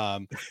wallet.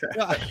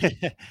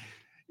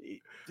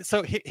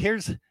 So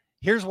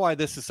here's why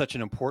this is such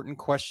an important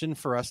question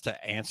for us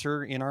to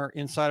answer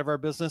inside of our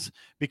business,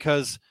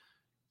 because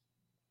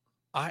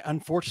I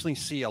unfortunately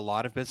see a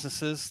lot of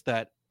businesses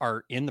that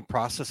are in the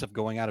process of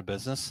going out of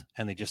business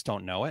and they just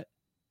don't know it,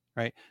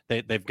 right?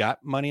 They've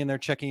got money in their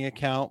checking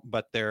account,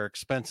 but their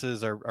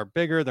expenses are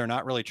bigger. They're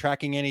not really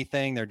tracking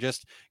anything. They're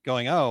just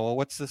going, oh, well,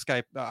 what's this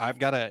guy? I've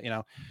got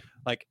to,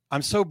 like,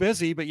 I'm so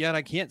busy, but yet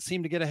I can't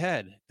seem to get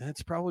ahead. And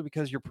it's probably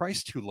because you're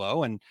priced too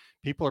low, and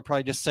people are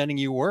probably just sending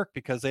you work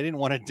because they didn't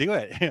want to do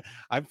it.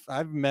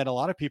 I've met a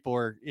lot of people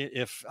where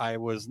if I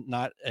was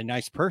not a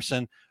nice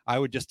person, I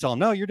would just tell them,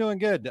 no, you're doing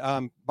good.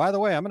 By the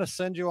way, I'm going to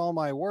send you all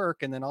my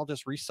work, and then I'll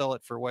just resell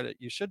it for what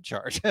you should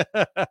charge.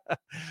 But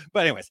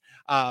anyways,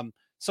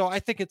 so I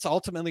think it's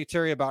ultimately,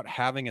 Terry, about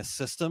having a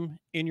system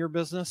in your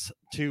business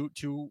to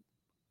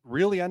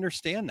really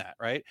understand that,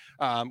 right?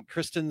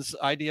 Kristen's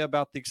idea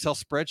about the Excel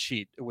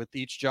spreadsheet with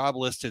each job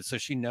listed, so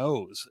she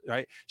knows,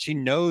 right? She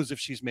knows if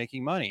she's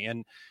making money,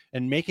 and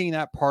making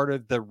that part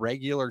of the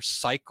regular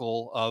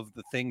cycle of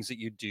the things that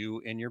you do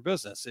in your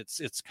business.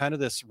 It's kind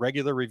of this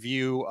regular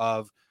review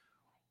of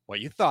what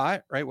you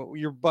thought, right? What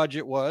your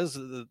budget was,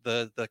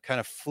 the kind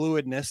of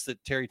fluidness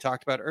that Terry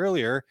talked about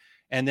earlier.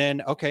 And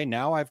then, okay,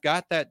 now I've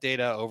got that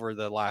data over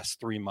the last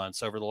 3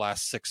 months, over the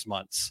last 6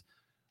 months.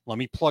 Let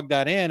me plug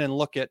that in and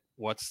look at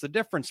what's the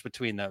difference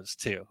between those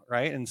two,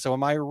 right? And so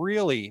am I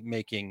really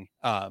making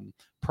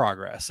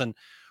progress? And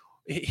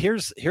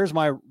here's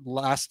my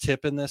last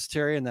tip in this,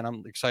 Terry, and then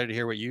I'm excited to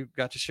hear what you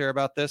got to share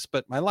about this.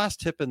 But my last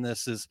tip in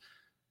this is,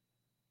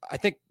 I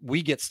think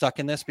we get stuck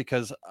in this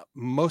because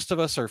most of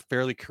us are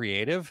fairly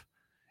creative,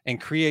 and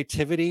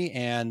creativity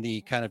and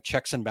the kind of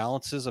checks and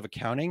balances of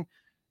accounting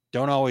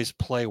don't always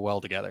play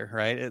well together,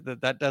 right?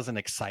 That doesn't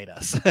excite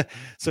us.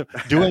 So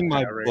doing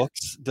my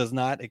books does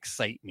not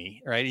excite me,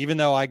 right? Even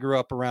though I grew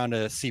up around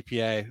a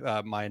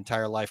CPA my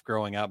entire life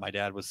growing up, my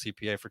dad was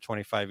CPA for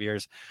 25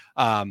 years.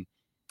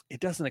 It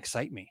doesn't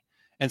excite me.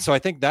 And so I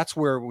think that's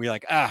where we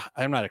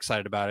I'm not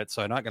excited about it,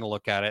 so I'm not going to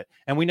look at it.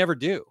 And we never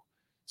do.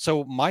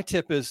 So my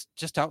tip is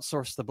just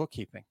outsource the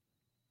bookkeeping.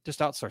 Just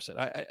outsource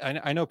it.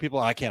 I know people,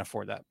 I can't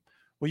afford that.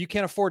 Well, you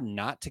can't afford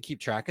not to keep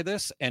track of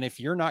this. And if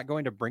you're not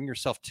going to bring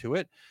yourself to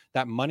it,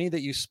 that money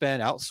that you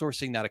spend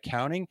outsourcing that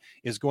accounting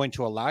is going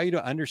to allow you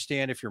to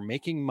understand if you're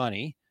making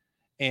money,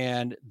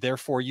 and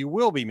therefore you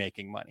will be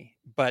making money.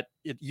 But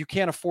you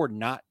can't afford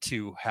not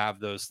to have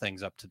those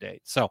things up to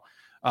date. So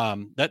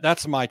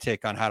that's my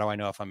take on how do I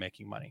know if I'm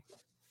making money.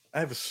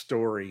 I have a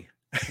story.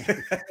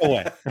 I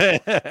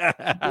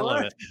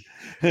love it.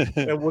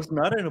 It was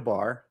not in a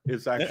bar.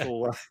 It's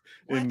actual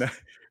in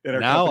our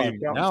now company.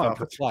 Now I'm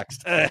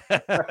perplexed.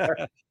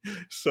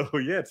 So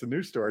yeah, it's a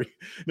new story.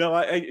 No,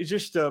 I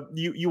just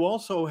you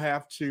also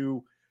have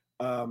to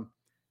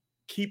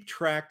keep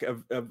track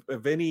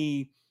of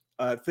any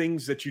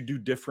things that you do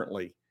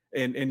differently.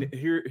 And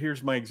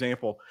here's my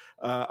example.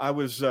 I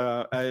was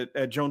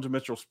at Jones &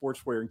 Mitchell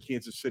Sportswear in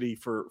Kansas City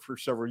for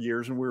several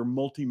years, and we were a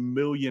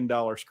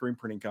multi-million-dollar screen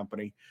printing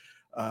company.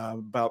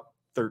 About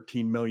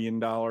 $13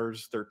 million,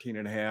 13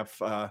 and a half,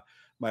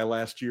 my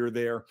last year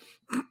there.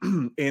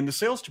 And the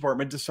sales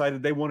department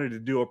decided they wanted to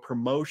do a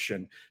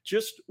promotion,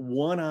 just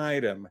one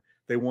item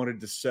they wanted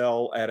to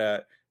sell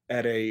at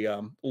at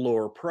a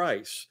lower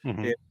price.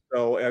 Mhm. And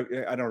so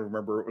I don't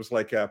remember. It was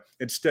like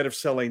instead of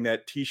selling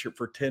that T-shirt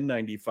for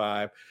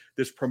 $10.95,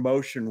 this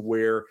promotion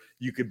where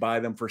you could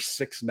buy them for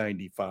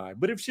 $6.95,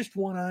 but it's just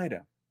one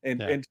item.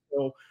 And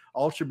so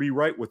all should be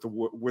right with the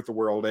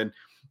world.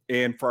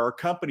 And for our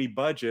company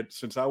budget,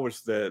 since I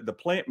was the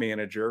plant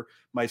manager,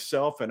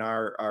 myself and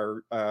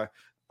our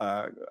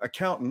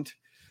accountant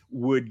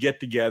would get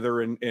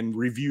together and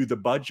review the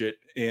budget.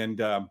 And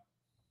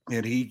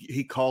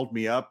he called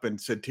me up and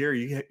said,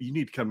 Terry, you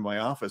need to come to my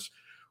office.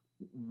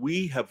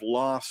 We have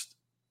lost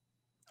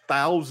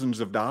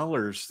thousands of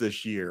dollars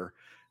this year.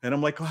 And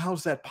I'm like, well,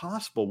 how's that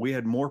possible? We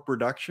had more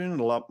production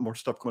and a lot more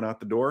stuff going out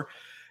the door.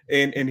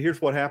 And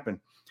here's what happened.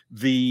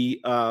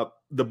 The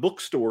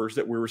bookstores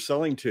that we were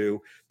selling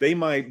to, they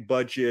might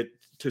budget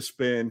to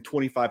spend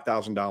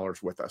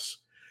 $25,000 with us.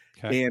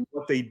 Okay. And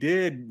what they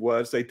did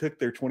was they took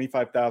their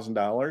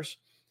 $25,000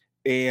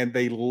 and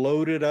they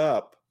loaded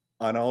up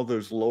on all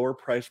those lower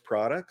priced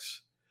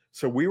products.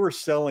 So we were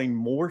selling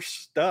more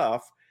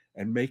stuff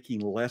and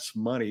making less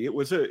money. It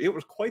was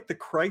quite the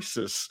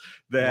crisis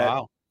that,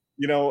 Wow.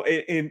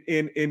 and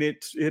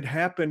it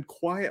happened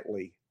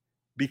quietly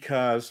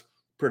because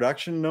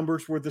production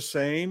numbers were the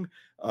same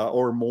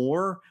or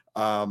more.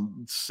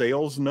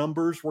 Sales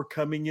numbers were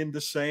coming in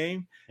the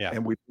same,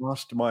 and we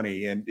lost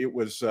money. And it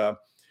was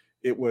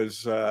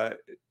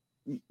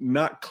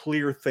not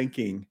clear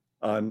thinking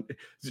on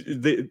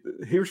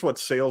here's what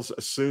sales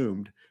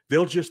assumed.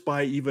 They'll just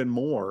buy even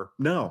more.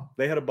 No,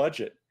 they had a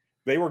budget.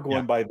 They were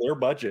going by their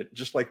budget,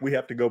 just like we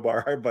have to go by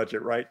our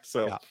budget, right?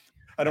 So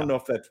I don't know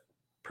if that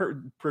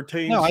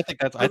pertains. No, I think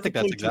that's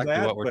exactly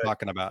that, what we're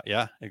talking about.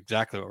 Yeah,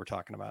 exactly what we're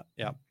talking about.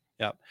 Yeah.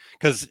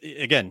 Because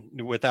again,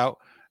 without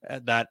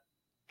that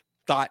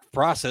thought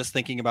process,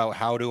 thinking about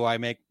how do I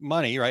make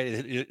money,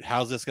 right?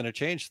 How's this going to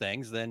change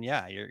things? Then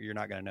you're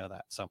not going to know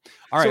that. So,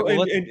 all right. So,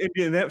 Well, and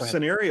in that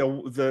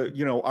scenario,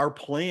 our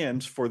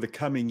plans for the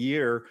coming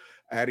year,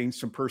 adding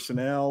some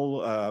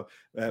personnel,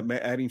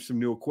 adding some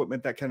new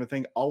equipment, that kind of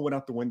thing, all went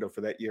out the window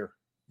for that year.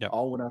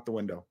 All went out the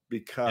window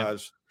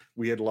because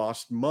we had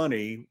lost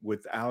money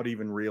without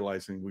even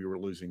realizing we were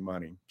losing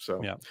money.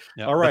 So,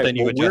 all right. But then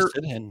you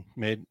adjusted and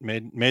made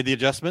the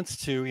adjustments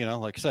to,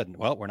 like I said,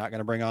 well, we're not going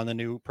to bring on the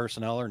new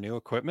personnel or new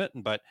equipment,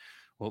 but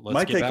let's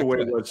my get back to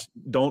takeaway it. was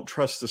don't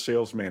trust the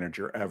sales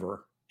manager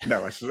ever.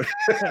 No,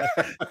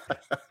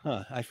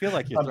 I feel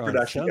like you're throwing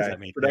production stones guy. at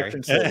me.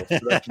 Production sales.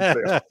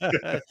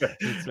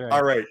 That's right.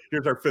 All right.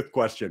 Here's our fifth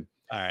question.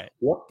 All right.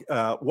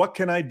 What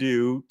can I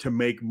do to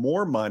make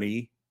more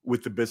money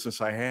with the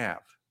business I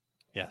have?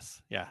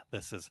 Yes. Yeah.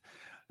 This is,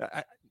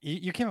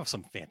 you came up with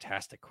some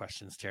fantastic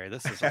questions, Terry.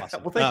 This is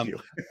awesome. Well, thank you.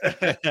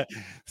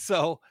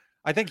 So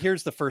I think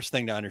here's the first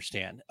thing to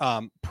understand.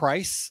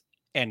 Price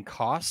and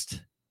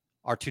cost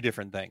are two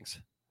different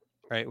things,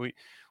 right?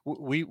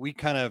 We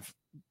kind of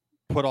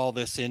put all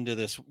this into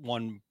this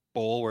one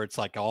bowl where it's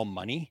like all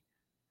money.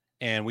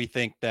 And we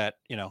think that,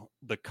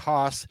 the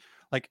cost,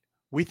 like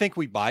we think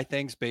we buy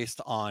things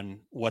based on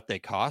what they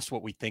cost,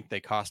 what we think they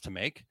cost to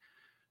make.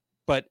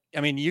 But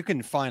I mean, you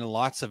can find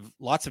lots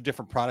of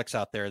different products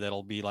out there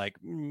that'll be like,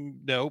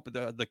 nope,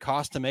 the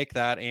cost to make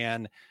that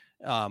and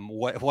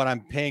what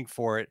I'm paying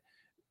for it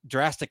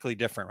drastically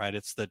different, right?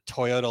 It's the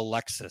Toyota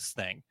Lexus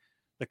thing.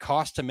 The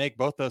cost to make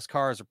both those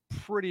cars are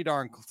pretty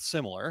darn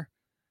similar,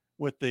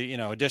 with the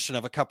addition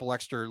of a couple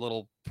extra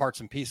little parts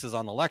and pieces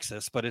on the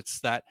Lexus, but it's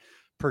that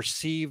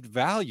perceived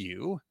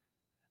value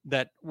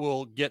that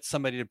will get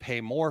somebody to pay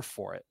more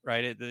for it,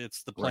 right?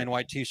 It's the plain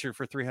white T-shirt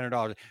for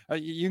 $300.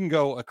 You can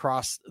go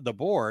across the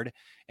board.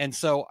 And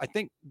so I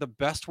think the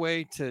best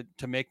way to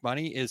make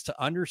money is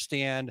to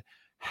understand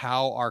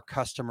how our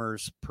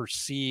customers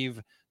perceive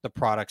the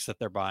products that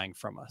they're buying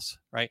from us,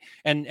 right?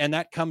 And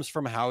that comes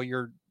from how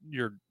you're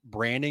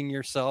branding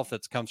yourself.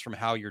 That comes from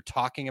how you're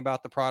talking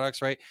about the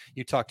products, right?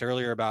 You talked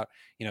earlier about,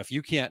 if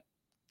you can't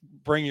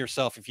bring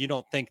yourself, if you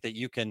don't think that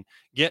you can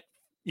get,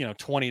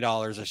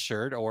 $20 a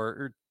shirt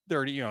or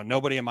 30,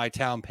 nobody in my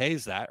town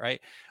pays that, right?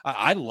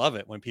 I love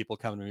it when people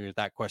come to me with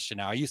that question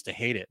now. I used to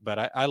hate it,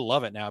 but I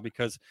love it now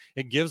because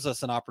it gives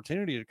us an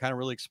opportunity to kind of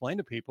really explain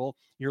to people,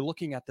 you're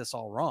looking at this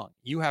all wrong.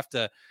 You have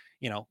to,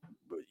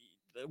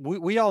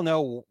 we all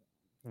know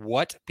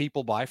what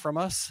people buy from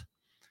us,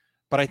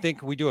 but I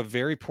think we do a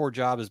very poor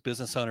job as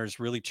business owners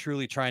really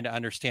truly trying to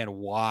understand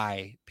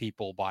why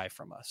people buy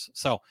from us.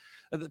 So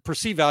the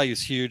perceived value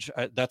is huge.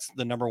 That's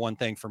the number one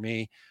thing for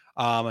me.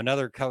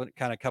 Another kind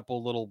of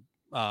couple little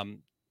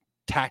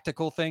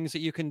tactical things that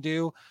you can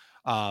do,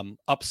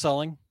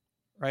 upselling,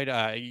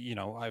 right?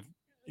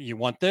 You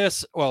want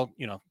this. Well,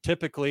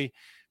 typically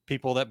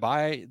people that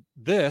buy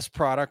this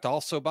product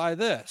also buy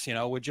this,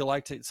 would you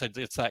like to, so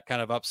it's that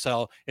kind of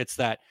upsell. It's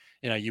that,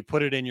 you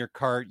put it in your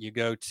cart, you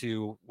go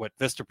to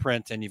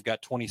Vistaprint and you've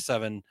got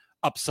 27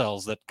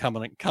 upsells that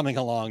coming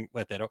along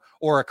with it,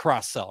 or a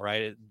cross sell,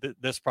 right?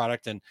 This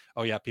product and,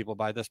 oh yeah, people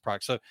buy this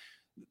product. So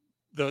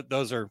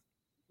those are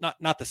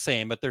not the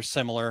same, but they're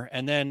similar.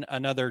 And then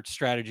another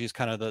strategy is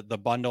kind of the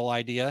bundle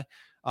idea.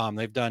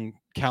 They've done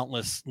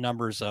countless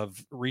numbers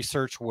of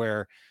research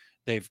where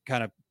they've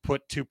kind of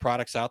put two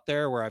products out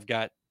there where I've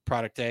got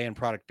product A and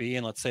product B,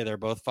 and let's say they're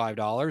both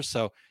 $5.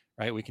 So,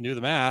 right, we can do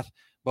the math.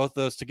 Both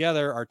those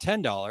together are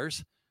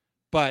 $10.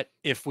 But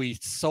if we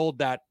sold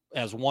that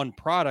as one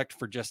product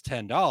for just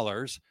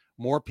 $10,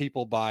 more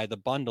people buy the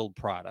bundled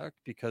product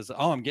because,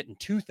 oh, I'm getting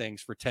two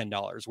things for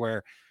 $10.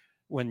 Where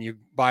when you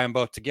buy them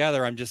both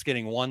together, I'm just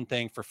getting one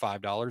thing for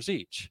 $5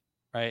 each,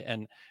 right?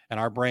 And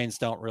our brains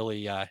don't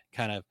really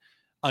kind of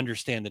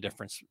understand the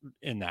difference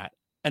in that.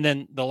 And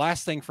then the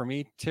last thing for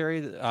me,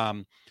 Terry,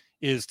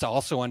 is to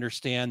also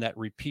understand that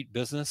repeat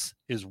business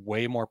is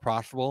way more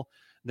profitable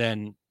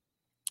than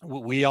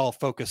we all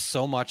focus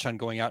so much on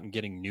going out and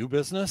getting new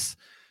business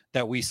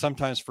that we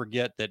sometimes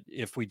forget that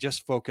if we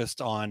just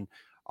focused on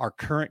our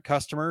current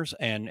customers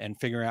and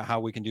figuring out how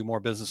we can do more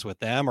business with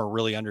them, or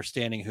really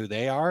understanding who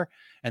they are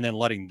and then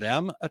letting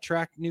them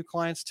attract new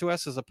clients to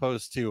us, as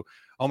opposed to,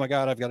 oh my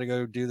God, I've got to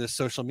go do this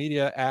social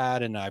media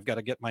ad and I've got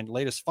to get my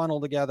latest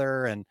funnel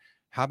together. And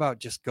how about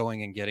just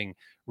going and getting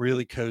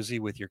really cozy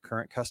with your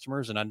current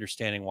customers and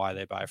understanding why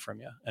they buy from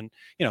you, and,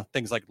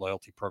 things like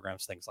loyalty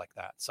programs, things like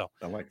that. So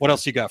what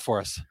else you got for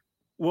us?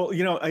 Well,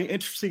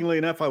 interestingly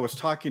enough, I was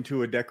talking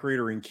to a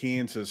decorator in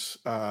Kansas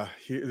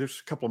there's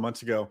a couple of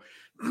months ago,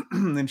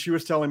 and she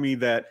was telling me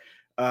that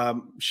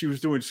she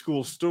was doing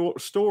school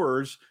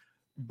stores,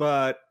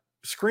 but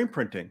screen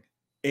printing.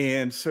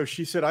 And so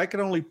she said, I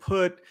could only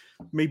put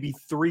maybe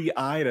 3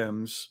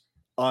 items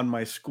on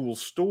my school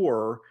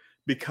store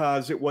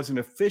because it wasn't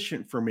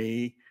efficient for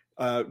me,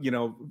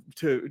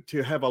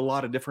 to have a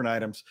lot of different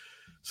items.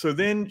 So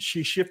then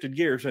she shifted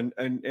gears,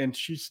 and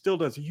she still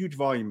does a huge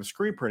volume of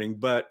screen printing,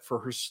 but for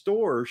her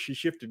store, she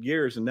shifted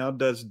gears and now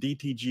does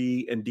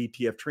DTG and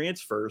DTF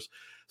transfers.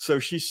 So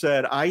she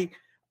said,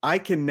 I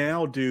can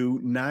now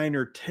do 9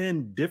 or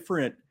 10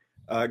 different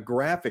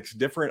graphics,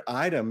 different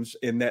items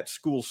in that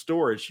school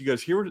store. And she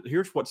goes,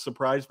 here's what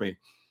surprised me.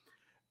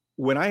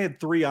 When I had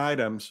 3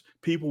 items,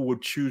 people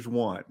would choose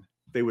one.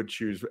 They would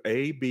choose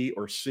A, B,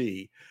 or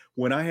C.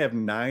 When I have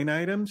 9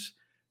 items,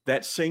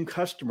 that same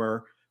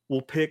customer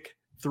will pick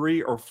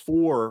 3 or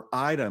 4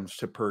 items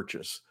to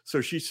purchase.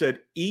 So she said,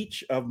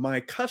 each of my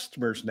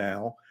customers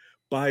now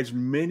buys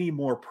many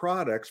more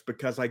products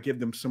because I give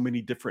them so many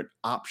different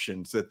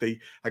options that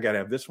I got to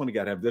have this one, I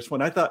got to have this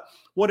one. I thought,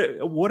 what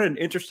an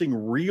interesting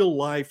real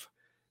life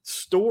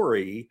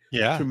story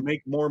to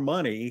make more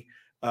money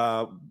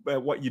at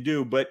what you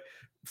do. But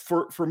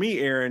for me,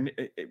 Aaron,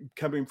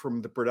 coming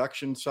from the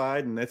production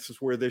side, and this is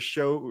where this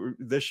show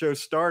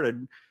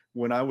started,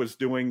 when I was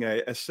doing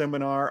a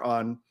seminar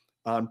on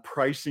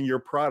pricing your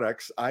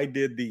products. I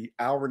did the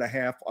hour and a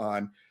half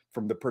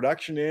from the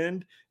production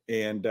end,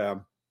 and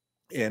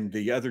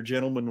the other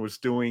gentleman was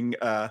doing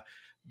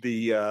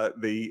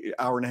the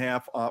hour and a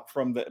half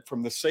from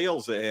the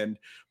sales end.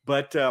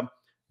 But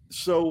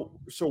so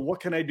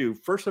what can I do?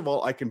 First of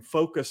all, I can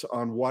focus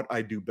on what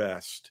I do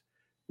best.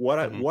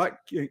 What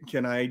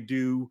can I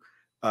do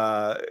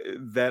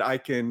that I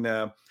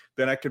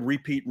can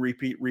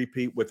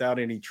repeat without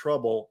any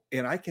trouble,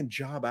 and I can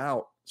job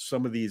out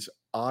some of these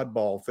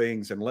oddball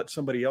things and let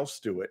somebody else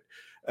do it.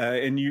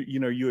 And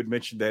you had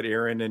mentioned that,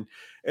 Aaron,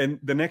 and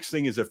the next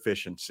thing is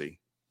efficiency.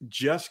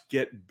 Just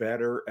get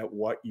better at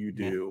what you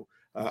do.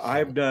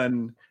 I've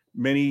done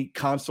many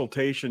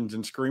consultations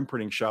in screen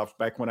printing shops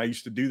back when I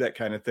used to do that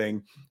kind of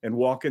thing, and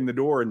walk in the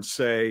door and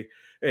say,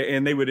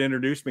 and they would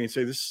introduce me and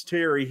say, this is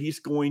Terry.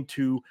 He's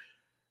guaranteed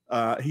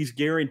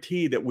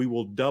that we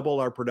will double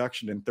our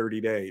production in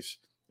 30 days.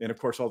 And of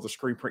course, all the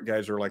screen print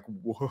guys are like,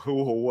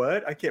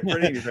 what? I can't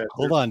print any faster.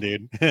 Hold on,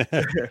 dude.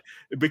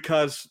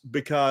 because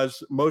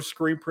most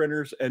screen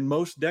printers and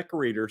most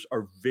decorators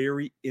are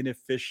very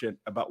inefficient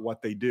about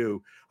what they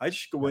do. I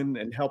just go in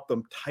and help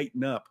them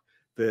tighten up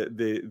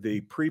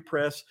the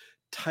pre-press,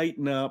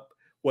 tighten up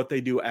what they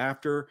do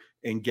after,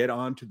 and get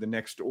on to the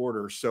next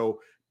order.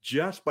 So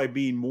just by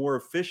being more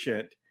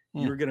efficient,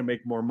 you're going to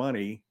make more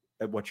money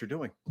at what you're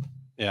doing.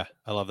 Yeah,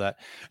 I love that.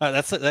 I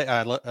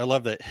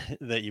love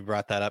that you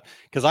brought that up,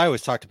 because I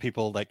always talk to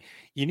people like,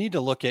 you need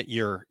to look at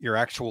your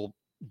actual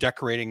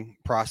decorating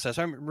process.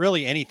 I mean,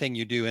 really anything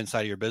you do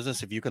inside of your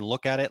business, if you can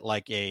look at it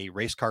like a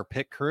race car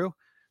pit crew.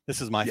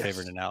 This is my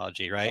favorite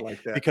analogy, right? I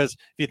like that. Because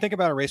if you think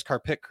about a race car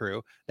pit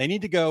crew, they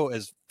need to go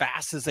as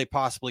fast as they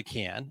possibly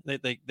can.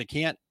 They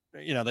can't,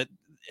 that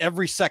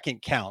every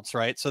second counts,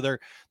 right? So they're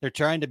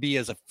trying to be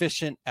as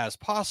efficient as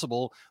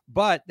possible,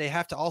 but they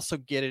have to also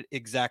get it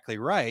exactly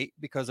right,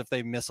 because if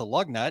they miss a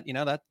lug nut,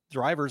 that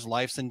driver's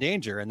life's in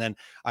danger. And then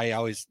I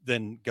always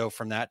then go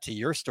from that to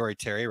your story,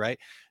 Terry, right?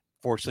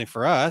 Fortunately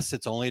for us,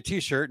 it's only a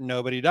t-shirt and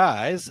nobody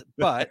dies,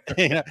 but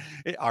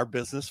our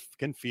business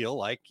can feel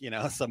like,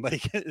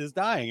 somebody is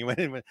dying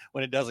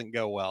when it doesn't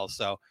go well.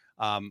 So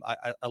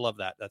I love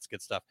that. That's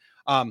good stuff.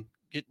 Can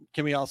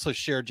we also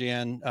share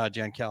Jan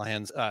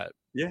Callahan's,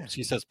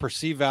 she says,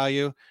 perceive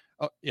value.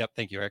 Oh, yep.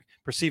 Thank you, Eric.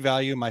 Perceive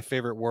value. My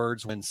favorite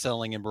words when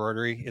selling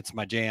embroidery. It's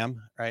my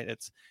jam, right?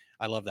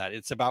 I love that.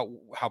 It's about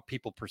how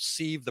people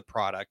perceive the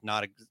product,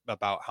 not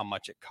about how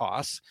much it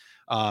costs.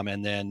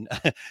 And then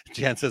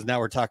Jan says, now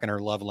we're talking her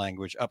love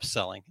language,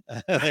 upselling.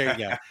 There you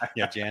go.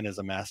 Yeah, Jan is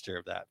a master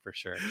of that for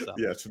sure. So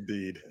Yes,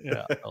 indeed.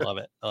 yeah, I love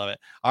it. I love it.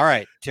 All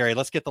right, Terry,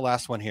 let's get the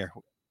last one here.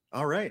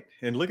 All right.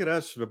 And look at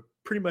us, we're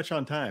pretty much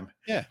on time.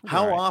 Yeah.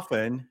 How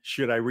often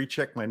should I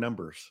recheck my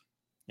numbers?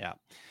 Yeah.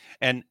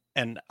 And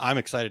I'm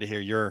excited to hear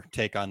your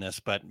take on this,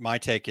 but my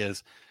take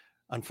is,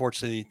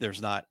 unfortunately,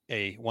 there's not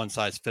a one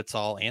size fits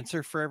all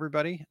answer for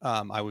everybody.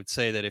 I would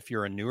say that if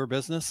you're a newer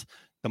business,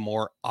 the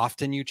more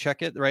often you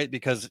check it, right?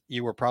 Because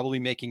you were probably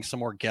making some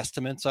more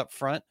guesstimates up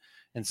front.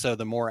 And so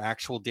the more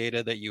actual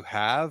data that you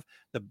have,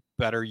 the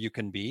better you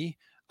can be.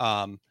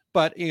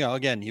 But,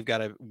 again, you've got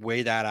to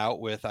weigh that out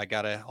with, I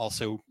got to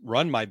also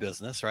run my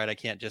business, right? I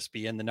can't just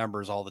be in the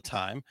numbers all the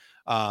time.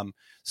 And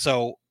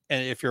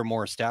if you're a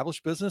more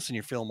established business and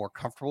you feel more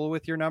comfortable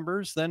with your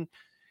numbers, then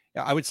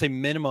I would say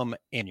minimum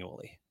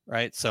annually,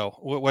 right? So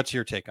what's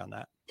your take on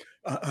that?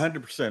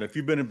 100%. If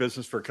you've been in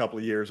business for a couple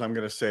of years, I'm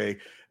going to say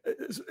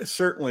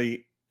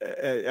certainly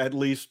at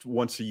least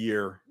once a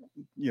year,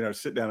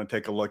 sit down and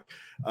take a look.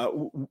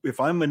 If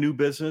I'm a new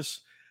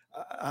business,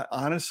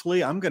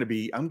 honestly, I'm going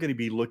to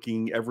be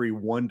looking every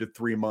 1 to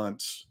 3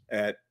 months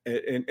at,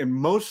 and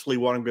mostly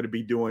what I'm going to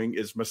be doing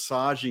is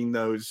massaging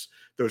those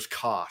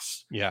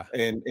costs. Yeah.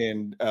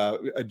 And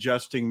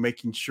adjusting,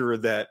 making sure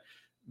that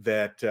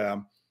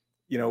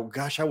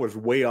gosh, I was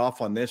way off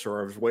on this,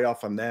 or I was way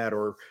off on that,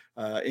 or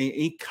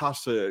ink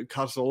costs a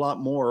lot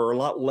more or a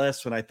lot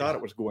less than I thought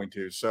it was going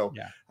to. So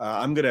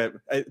I'm gonna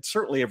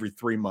certainly every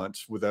 3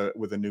 months with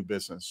a new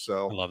business.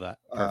 So I love that.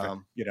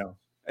 Perfect.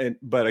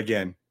 But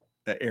again,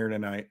 Aaron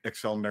and I,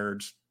 Excel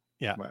nerds.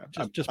 Yeah,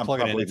 just I'm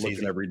plug it in. probably It's looking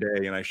easy every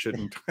day, and I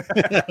shouldn't.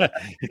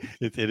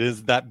 It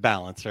is that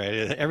balance,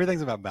 right?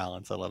 Everything's about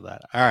balance. I love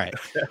that. All right.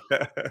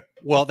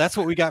 Well, that's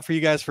what we got for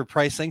you guys for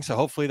pricing. So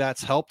hopefully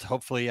that's helped.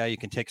 Hopefully you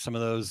can take some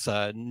of those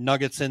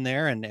nuggets in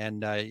there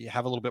and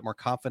have a little bit more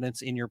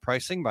confidence in your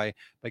pricing by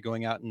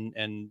going out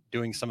and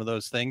doing some of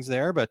those things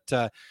there. But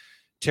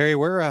Terry,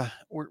 we're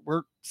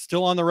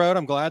still on the road.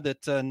 I'm glad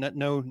that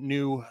no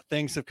new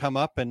things have come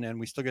up, and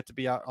we still get to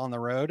be out on the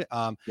road.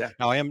 Now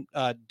I am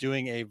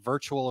doing a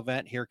virtual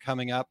event here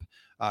coming up.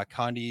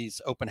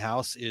 Condi's open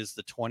house is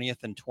the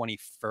 20th and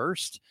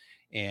 21st,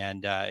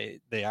 and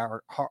they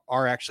are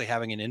actually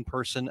having an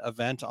in-person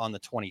event on the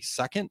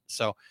 22nd.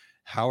 So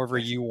however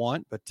you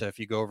want, but if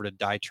you go over to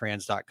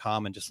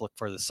dietrans.com and just look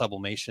for the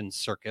Sublimation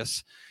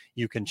Circus,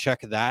 you can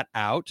check that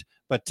out.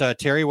 But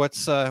Terry,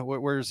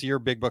 where's your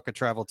big book of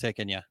travel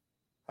taking you?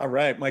 All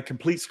right. My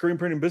complete screen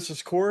printing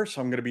business course.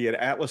 I'm going to be at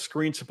Atlas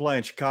Screen Supply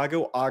in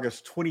Chicago,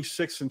 August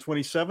 26th and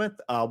 27th.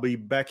 I'll be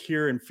back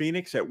here in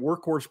Phoenix at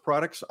Workhorse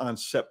Products on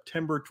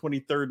September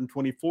 23rd and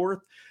 24th.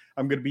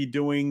 I'm going to be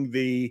doing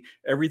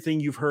everything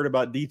you've heard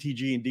about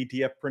DTG and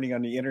DTF printing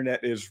on the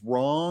internet is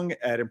wrong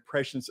at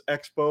Impressions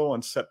Expo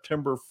on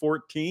September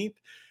 14th.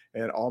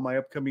 And all my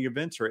upcoming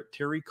events are at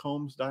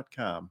terrycombs.com.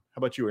 How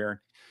about you, Aaron?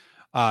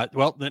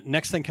 Well, the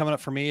next thing coming up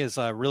for me is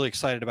really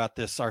excited about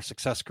our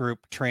success group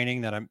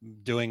training that I'm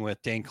doing with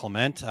Dane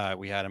Clement.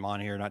 We had him on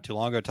here not too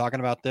long ago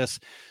talking about this.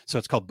 So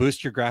it's called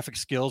Boost Your Graphic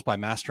Skills by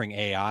Mastering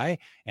AI.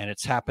 And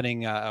it's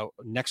happening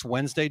next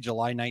Wednesday,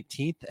 July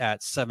 19th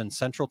at 7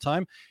 Central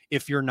Time.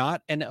 If you're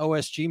not an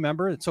OSG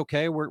member, it's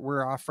okay.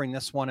 We're offering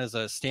this one as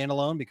a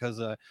standalone because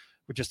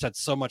we just had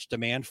so much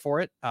demand for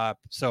it.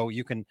 So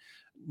you can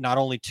not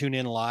only tune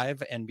in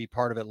live and be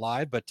part of it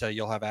live, but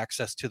you'll have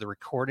access to the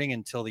recording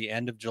until the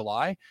end of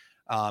July.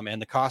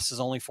 And the cost is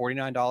only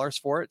 $49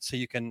 for it. So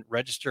you can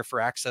register for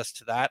access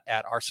to that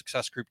at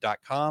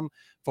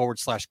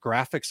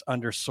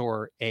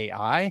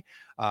oursuccessgroup.com/graphics_AI.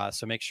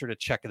 So make sure to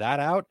check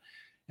that out.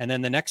 And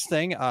then the next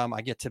thing,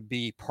 I get to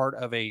be part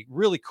of a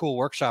really cool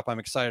workshop I'm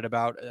excited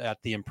about at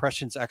the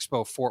Impressions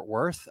Expo Fort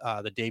Worth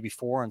the day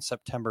before on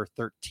September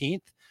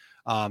 13th.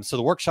 So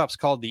the workshop's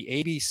called the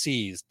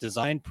ABCs,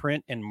 Design,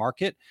 Print, and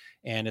Market.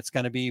 And it's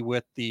going to be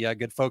with the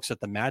good folks at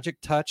the Magic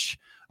Touch,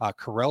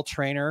 Corel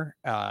Trainer,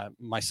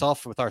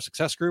 myself with our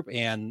success group,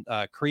 and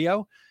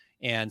Creo.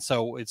 And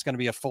so it's going to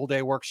be a full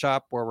day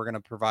workshop where we're going to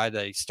provide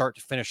a start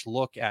to finish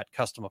look at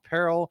custom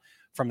apparel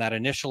from that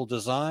initial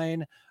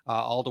design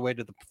all the way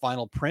to the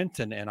final print.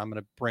 And I'm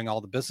going to bring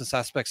all the business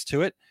aspects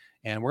to it.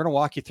 And we're going to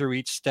walk you through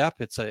each step.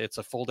 It's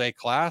a full day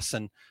class.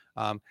 And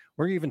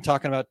we're even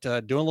talking about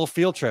doing a little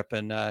field trip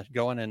and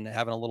going and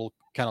having a little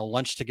kind of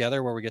lunch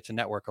together where we get to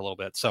network a little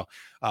bit. So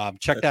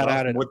check that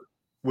out.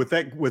 With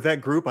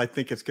that group, I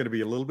think it's going to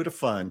be a little bit of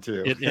fun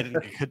too.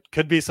 It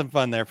could be some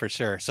fun there for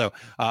sure. So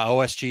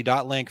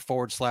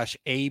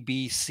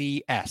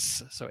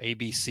osg.link/ABCS. So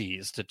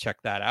ABCs to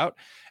check that out.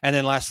 And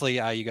then lastly,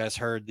 you guys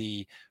heard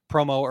the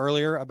promo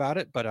earlier about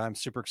it, but I'm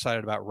super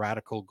excited about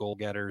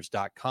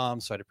radicalgoalgetters.com.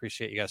 So I'd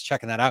appreciate you guys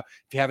checking that out.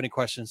 If you have any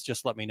questions,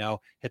 just let me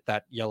know. Hit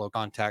that yellow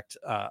contact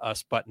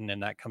us button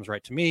and that comes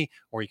right to me,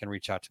 or you can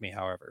reach out to me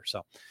however.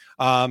 So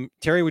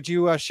Terry, would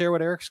you share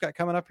what Eric's got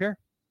coming up here?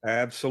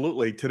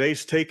 Absolutely.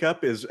 Today's take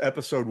up is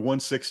episode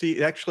 160.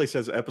 It actually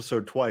says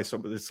episode twice,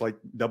 so it's like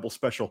double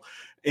special.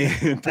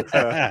 And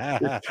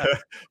it's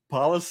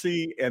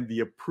policy and the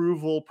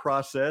approval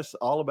process,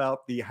 all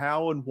about the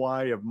how and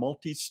why of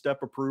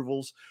multi-step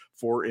approvals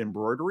for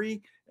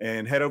embroidery.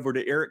 And head over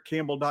to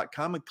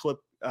ericcampbell.com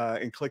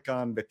and click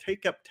on the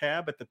take up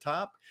tab at the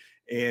top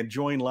and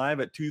join live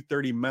at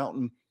 2:30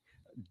 Mountain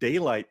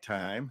Daylight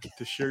Time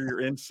to share your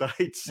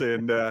insights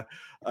and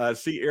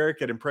see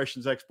Eric at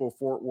Impressions Expo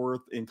Fort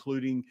Worth,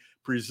 including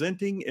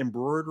presenting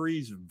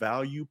embroidery's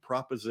value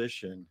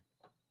proposition.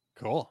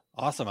 Cool.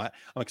 Awesome. I'm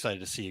excited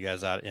to see you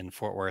guys out in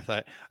Fort Worth.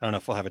 I don't know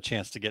if we'll have a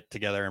chance to get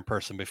together in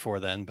person before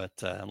then, but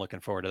I'm looking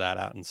forward to that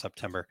out in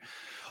September.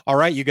 All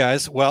right, you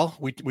guys. Well,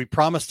 we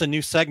promised a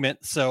new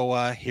segment, so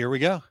here we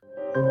go.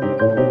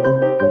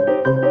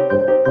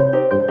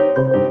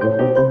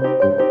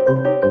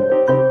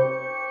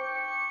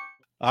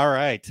 All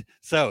right.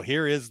 So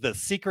here is the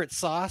secret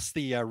sauce,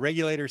 the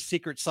regulator's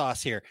secret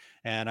sauce here.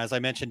 And as I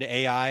mentioned,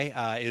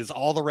 AI is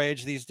all the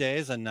rage these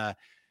days. And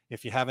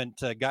if you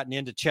haven't gotten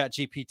into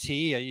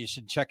ChatGPT, you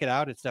should check it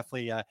out. It's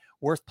definitely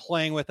worth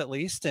playing with at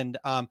least. And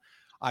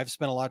I've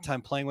spent a lot of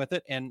time playing with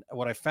it. And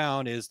what I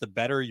found is the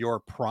better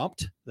your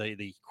prompt,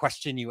 the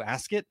question you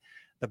ask it,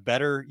 the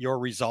better your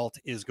result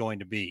is going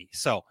to be.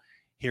 So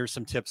here's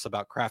some tips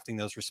about crafting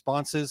those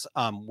responses.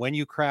 When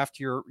you craft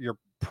your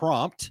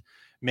prompt,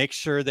 make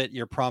sure that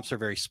your prompts are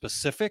very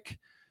specific,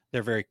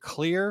 they're very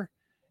clear,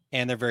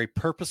 and they're very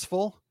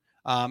purposeful.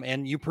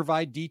 And you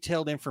provide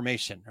detailed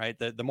information, right?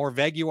 The more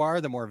vague you are,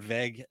 the more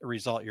vague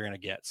result you're going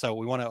to get. So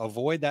we want to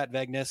avoid that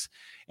vagueness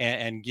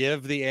and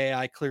give the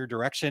AI clear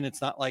direction. It's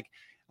not like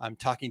I'm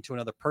talking to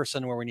another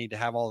person where we need to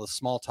have all the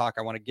small talk.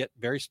 I want to get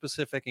very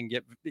specific and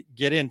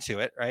get into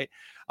it, right?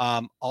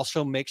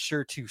 Also, make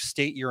sure to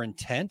state your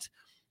intent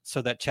so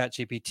that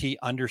ChatGPT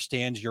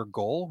understands your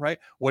goal, right?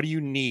 What do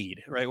you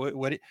need, right?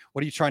 What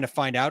are you trying to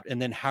find out?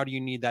 And then how do you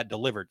need that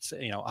delivered? So,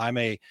 I'm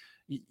a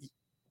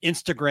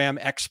Instagram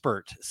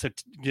expert. So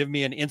give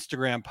me an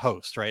Instagram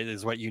post, right?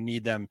 Is what you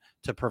need them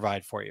to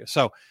provide for you.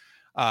 So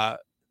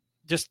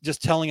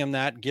just telling them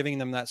that, giving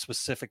them that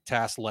specific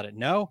task, let it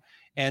know.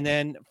 And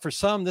then for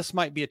some, this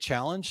might be a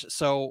challenge.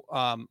 So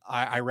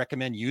I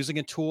recommend using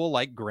a tool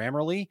like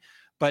Grammarly,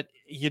 but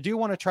you do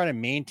want to try to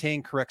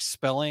maintain correct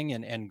spelling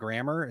and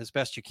grammar as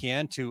best you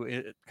can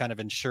to kind of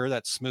ensure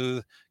that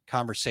smooth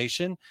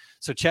conversation.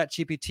 So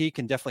ChatGPT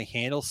can definitely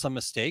handle some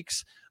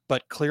mistakes,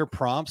 but clear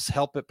prompts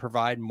help it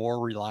provide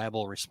more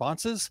reliable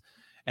responses.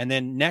 And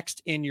then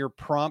next in your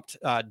prompt,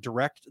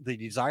 direct the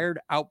desired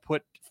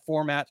output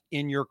format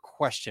in your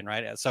question,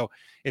 right? So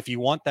if you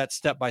want that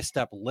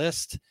step-by-step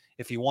list,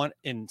 if you want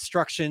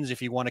instructions,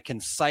 if you want a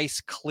concise,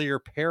 clear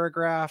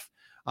paragraph,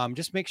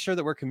 just make sure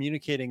that we're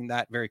communicating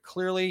that very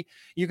clearly.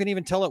 You can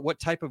even tell it what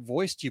type of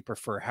voice do you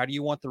prefer? How do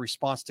you want the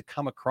response to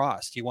come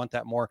across? Do you want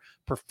that more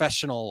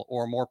professional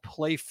or more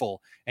playful?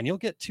 And you'll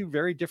get two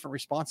very different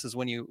responses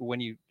when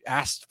you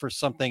ask for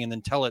something and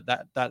then tell it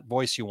that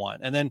voice you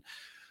want. And then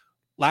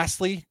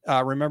lastly,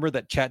 remember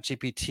that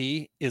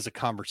ChatGPT is a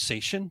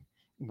conversation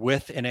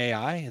with an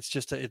AI.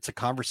 It's a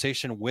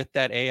conversation with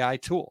that AI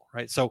tool,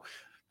 right? So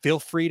feel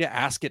free to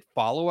ask it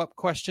follow-up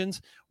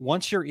questions.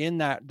 Once you're in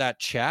that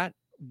chat,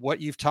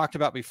 what you've talked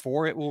about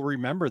before, it will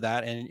remember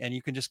that, and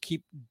you can just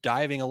keep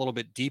diving a little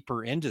bit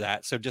deeper into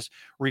that. So just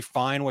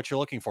refine what you're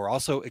looking for.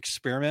 Also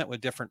experiment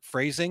with different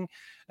phrasing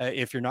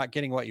if you're not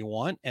getting what you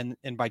want. And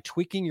by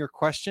tweaking your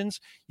questions,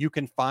 you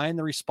can find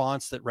the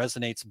response that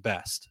resonates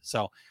best.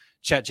 So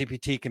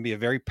ChatGPT can be a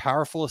very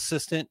powerful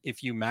assistant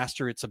if you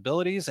master its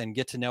abilities and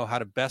get to know how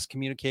to best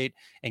communicate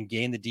and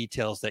gain the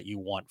details that you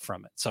want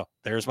from it. So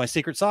there's my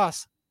secret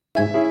sauce.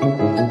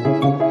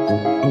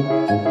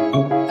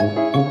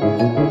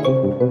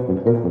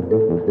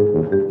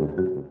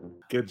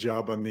 Good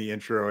job on the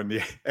intro and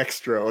the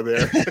extra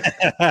there.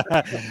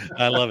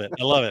 I love it.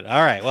 I love it.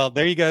 All right. Well,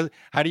 there you go.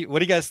 What do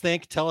you guys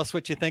think? Tell us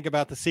what you think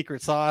about the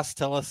secret sauce.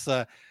 Tell us,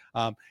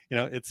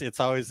 it's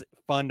always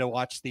fun to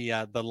watch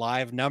the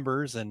live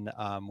numbers and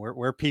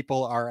where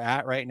people are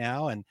at right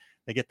now, and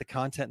they get the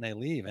content and they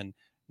leave. And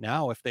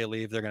now if they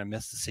leave, they're going to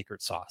miss the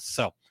secret sauce.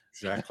 So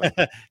exactly.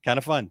 Kind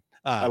of fun.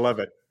 I love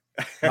it.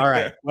 All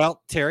right.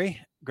 Well,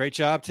 Terry, great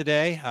job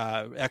today.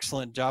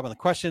 Excellent job on the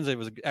questions. It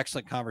was an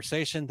excellent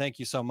conversation. Thank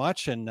you so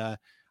much. And I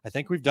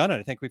think we've done it.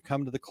 I think we've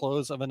come to the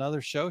close of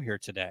another show here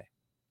today.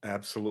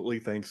 Absolutely.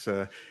 Thanks,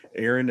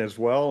 Aaron, as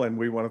well. And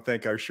we want to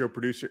thank our show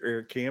producer,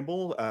 Eric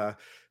Campbell,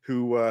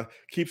 who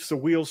keeps the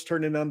wheels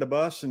turning on the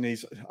bus, and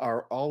he's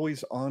our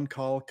always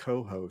on-call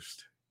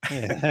co-host.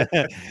 Yeah.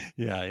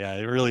 I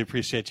really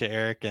appreciate you,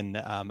 Eric, and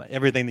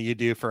everything that you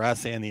do for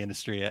us and the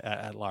industry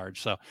at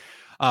large. So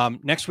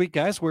next week,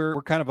 guys,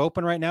 we're kind of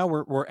open right now.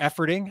 We're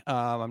efforting.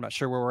 I'm not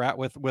sure where we're at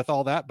with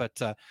all that, but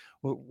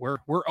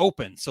we're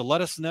open. So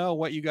let us know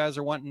what you guys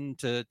are wanting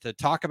to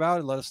talk about,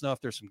 and let us know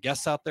if there's some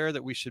guests out there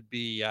that we should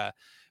be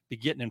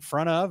getting in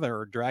front of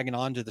or dragging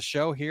onto the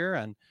show here.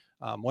 And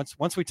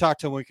once we talk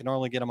to them, we can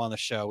normally get them on the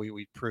show.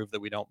 We prove that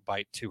we don't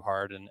bite too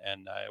hard, and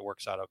it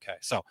works out okay.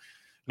 So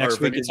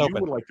next week it's open.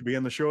 You would like to be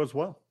on the show as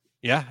well.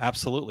 Yeah,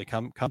 absolutely.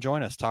 Come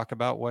join us. Talk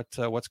about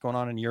what's going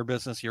on in your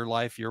business, your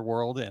life, your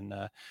world, and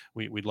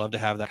we'd love to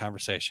have that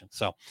conversation.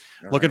 So,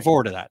 looking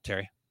forward to that,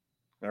 Terry.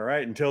 All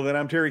right. Until then,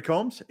 I'm Terry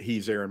Combs.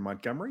 He's Aaron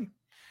Montgomery,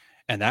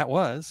 and that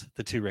was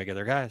the Two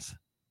Regular Guys.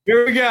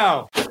 Here we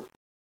go.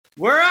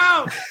 We're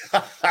out.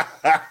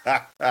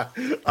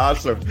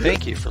 Awesome.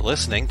 Thank you for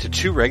listening to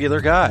Two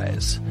Regular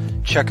Guys.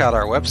 Check out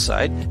our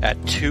website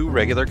at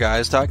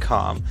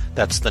tworegularguys.com.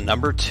 That's the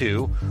number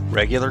 2,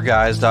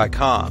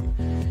 regularguys.com.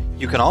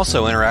 You can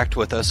also interact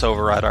with us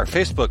over at our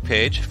Facebook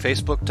page,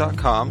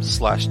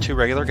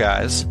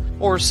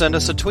 facebook.com/tworegularguys, or send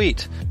us a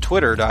tweet,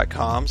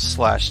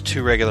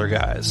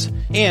 twitter.com/tworegularguys.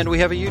 And we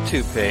have a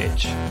YouTube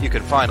page. You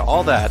can find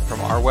all that from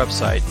our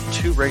website,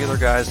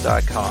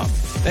 tworegularguys.com.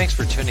 Thanks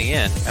for tuning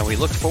in, and we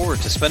look forward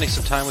to spending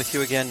some time with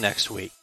you again next week.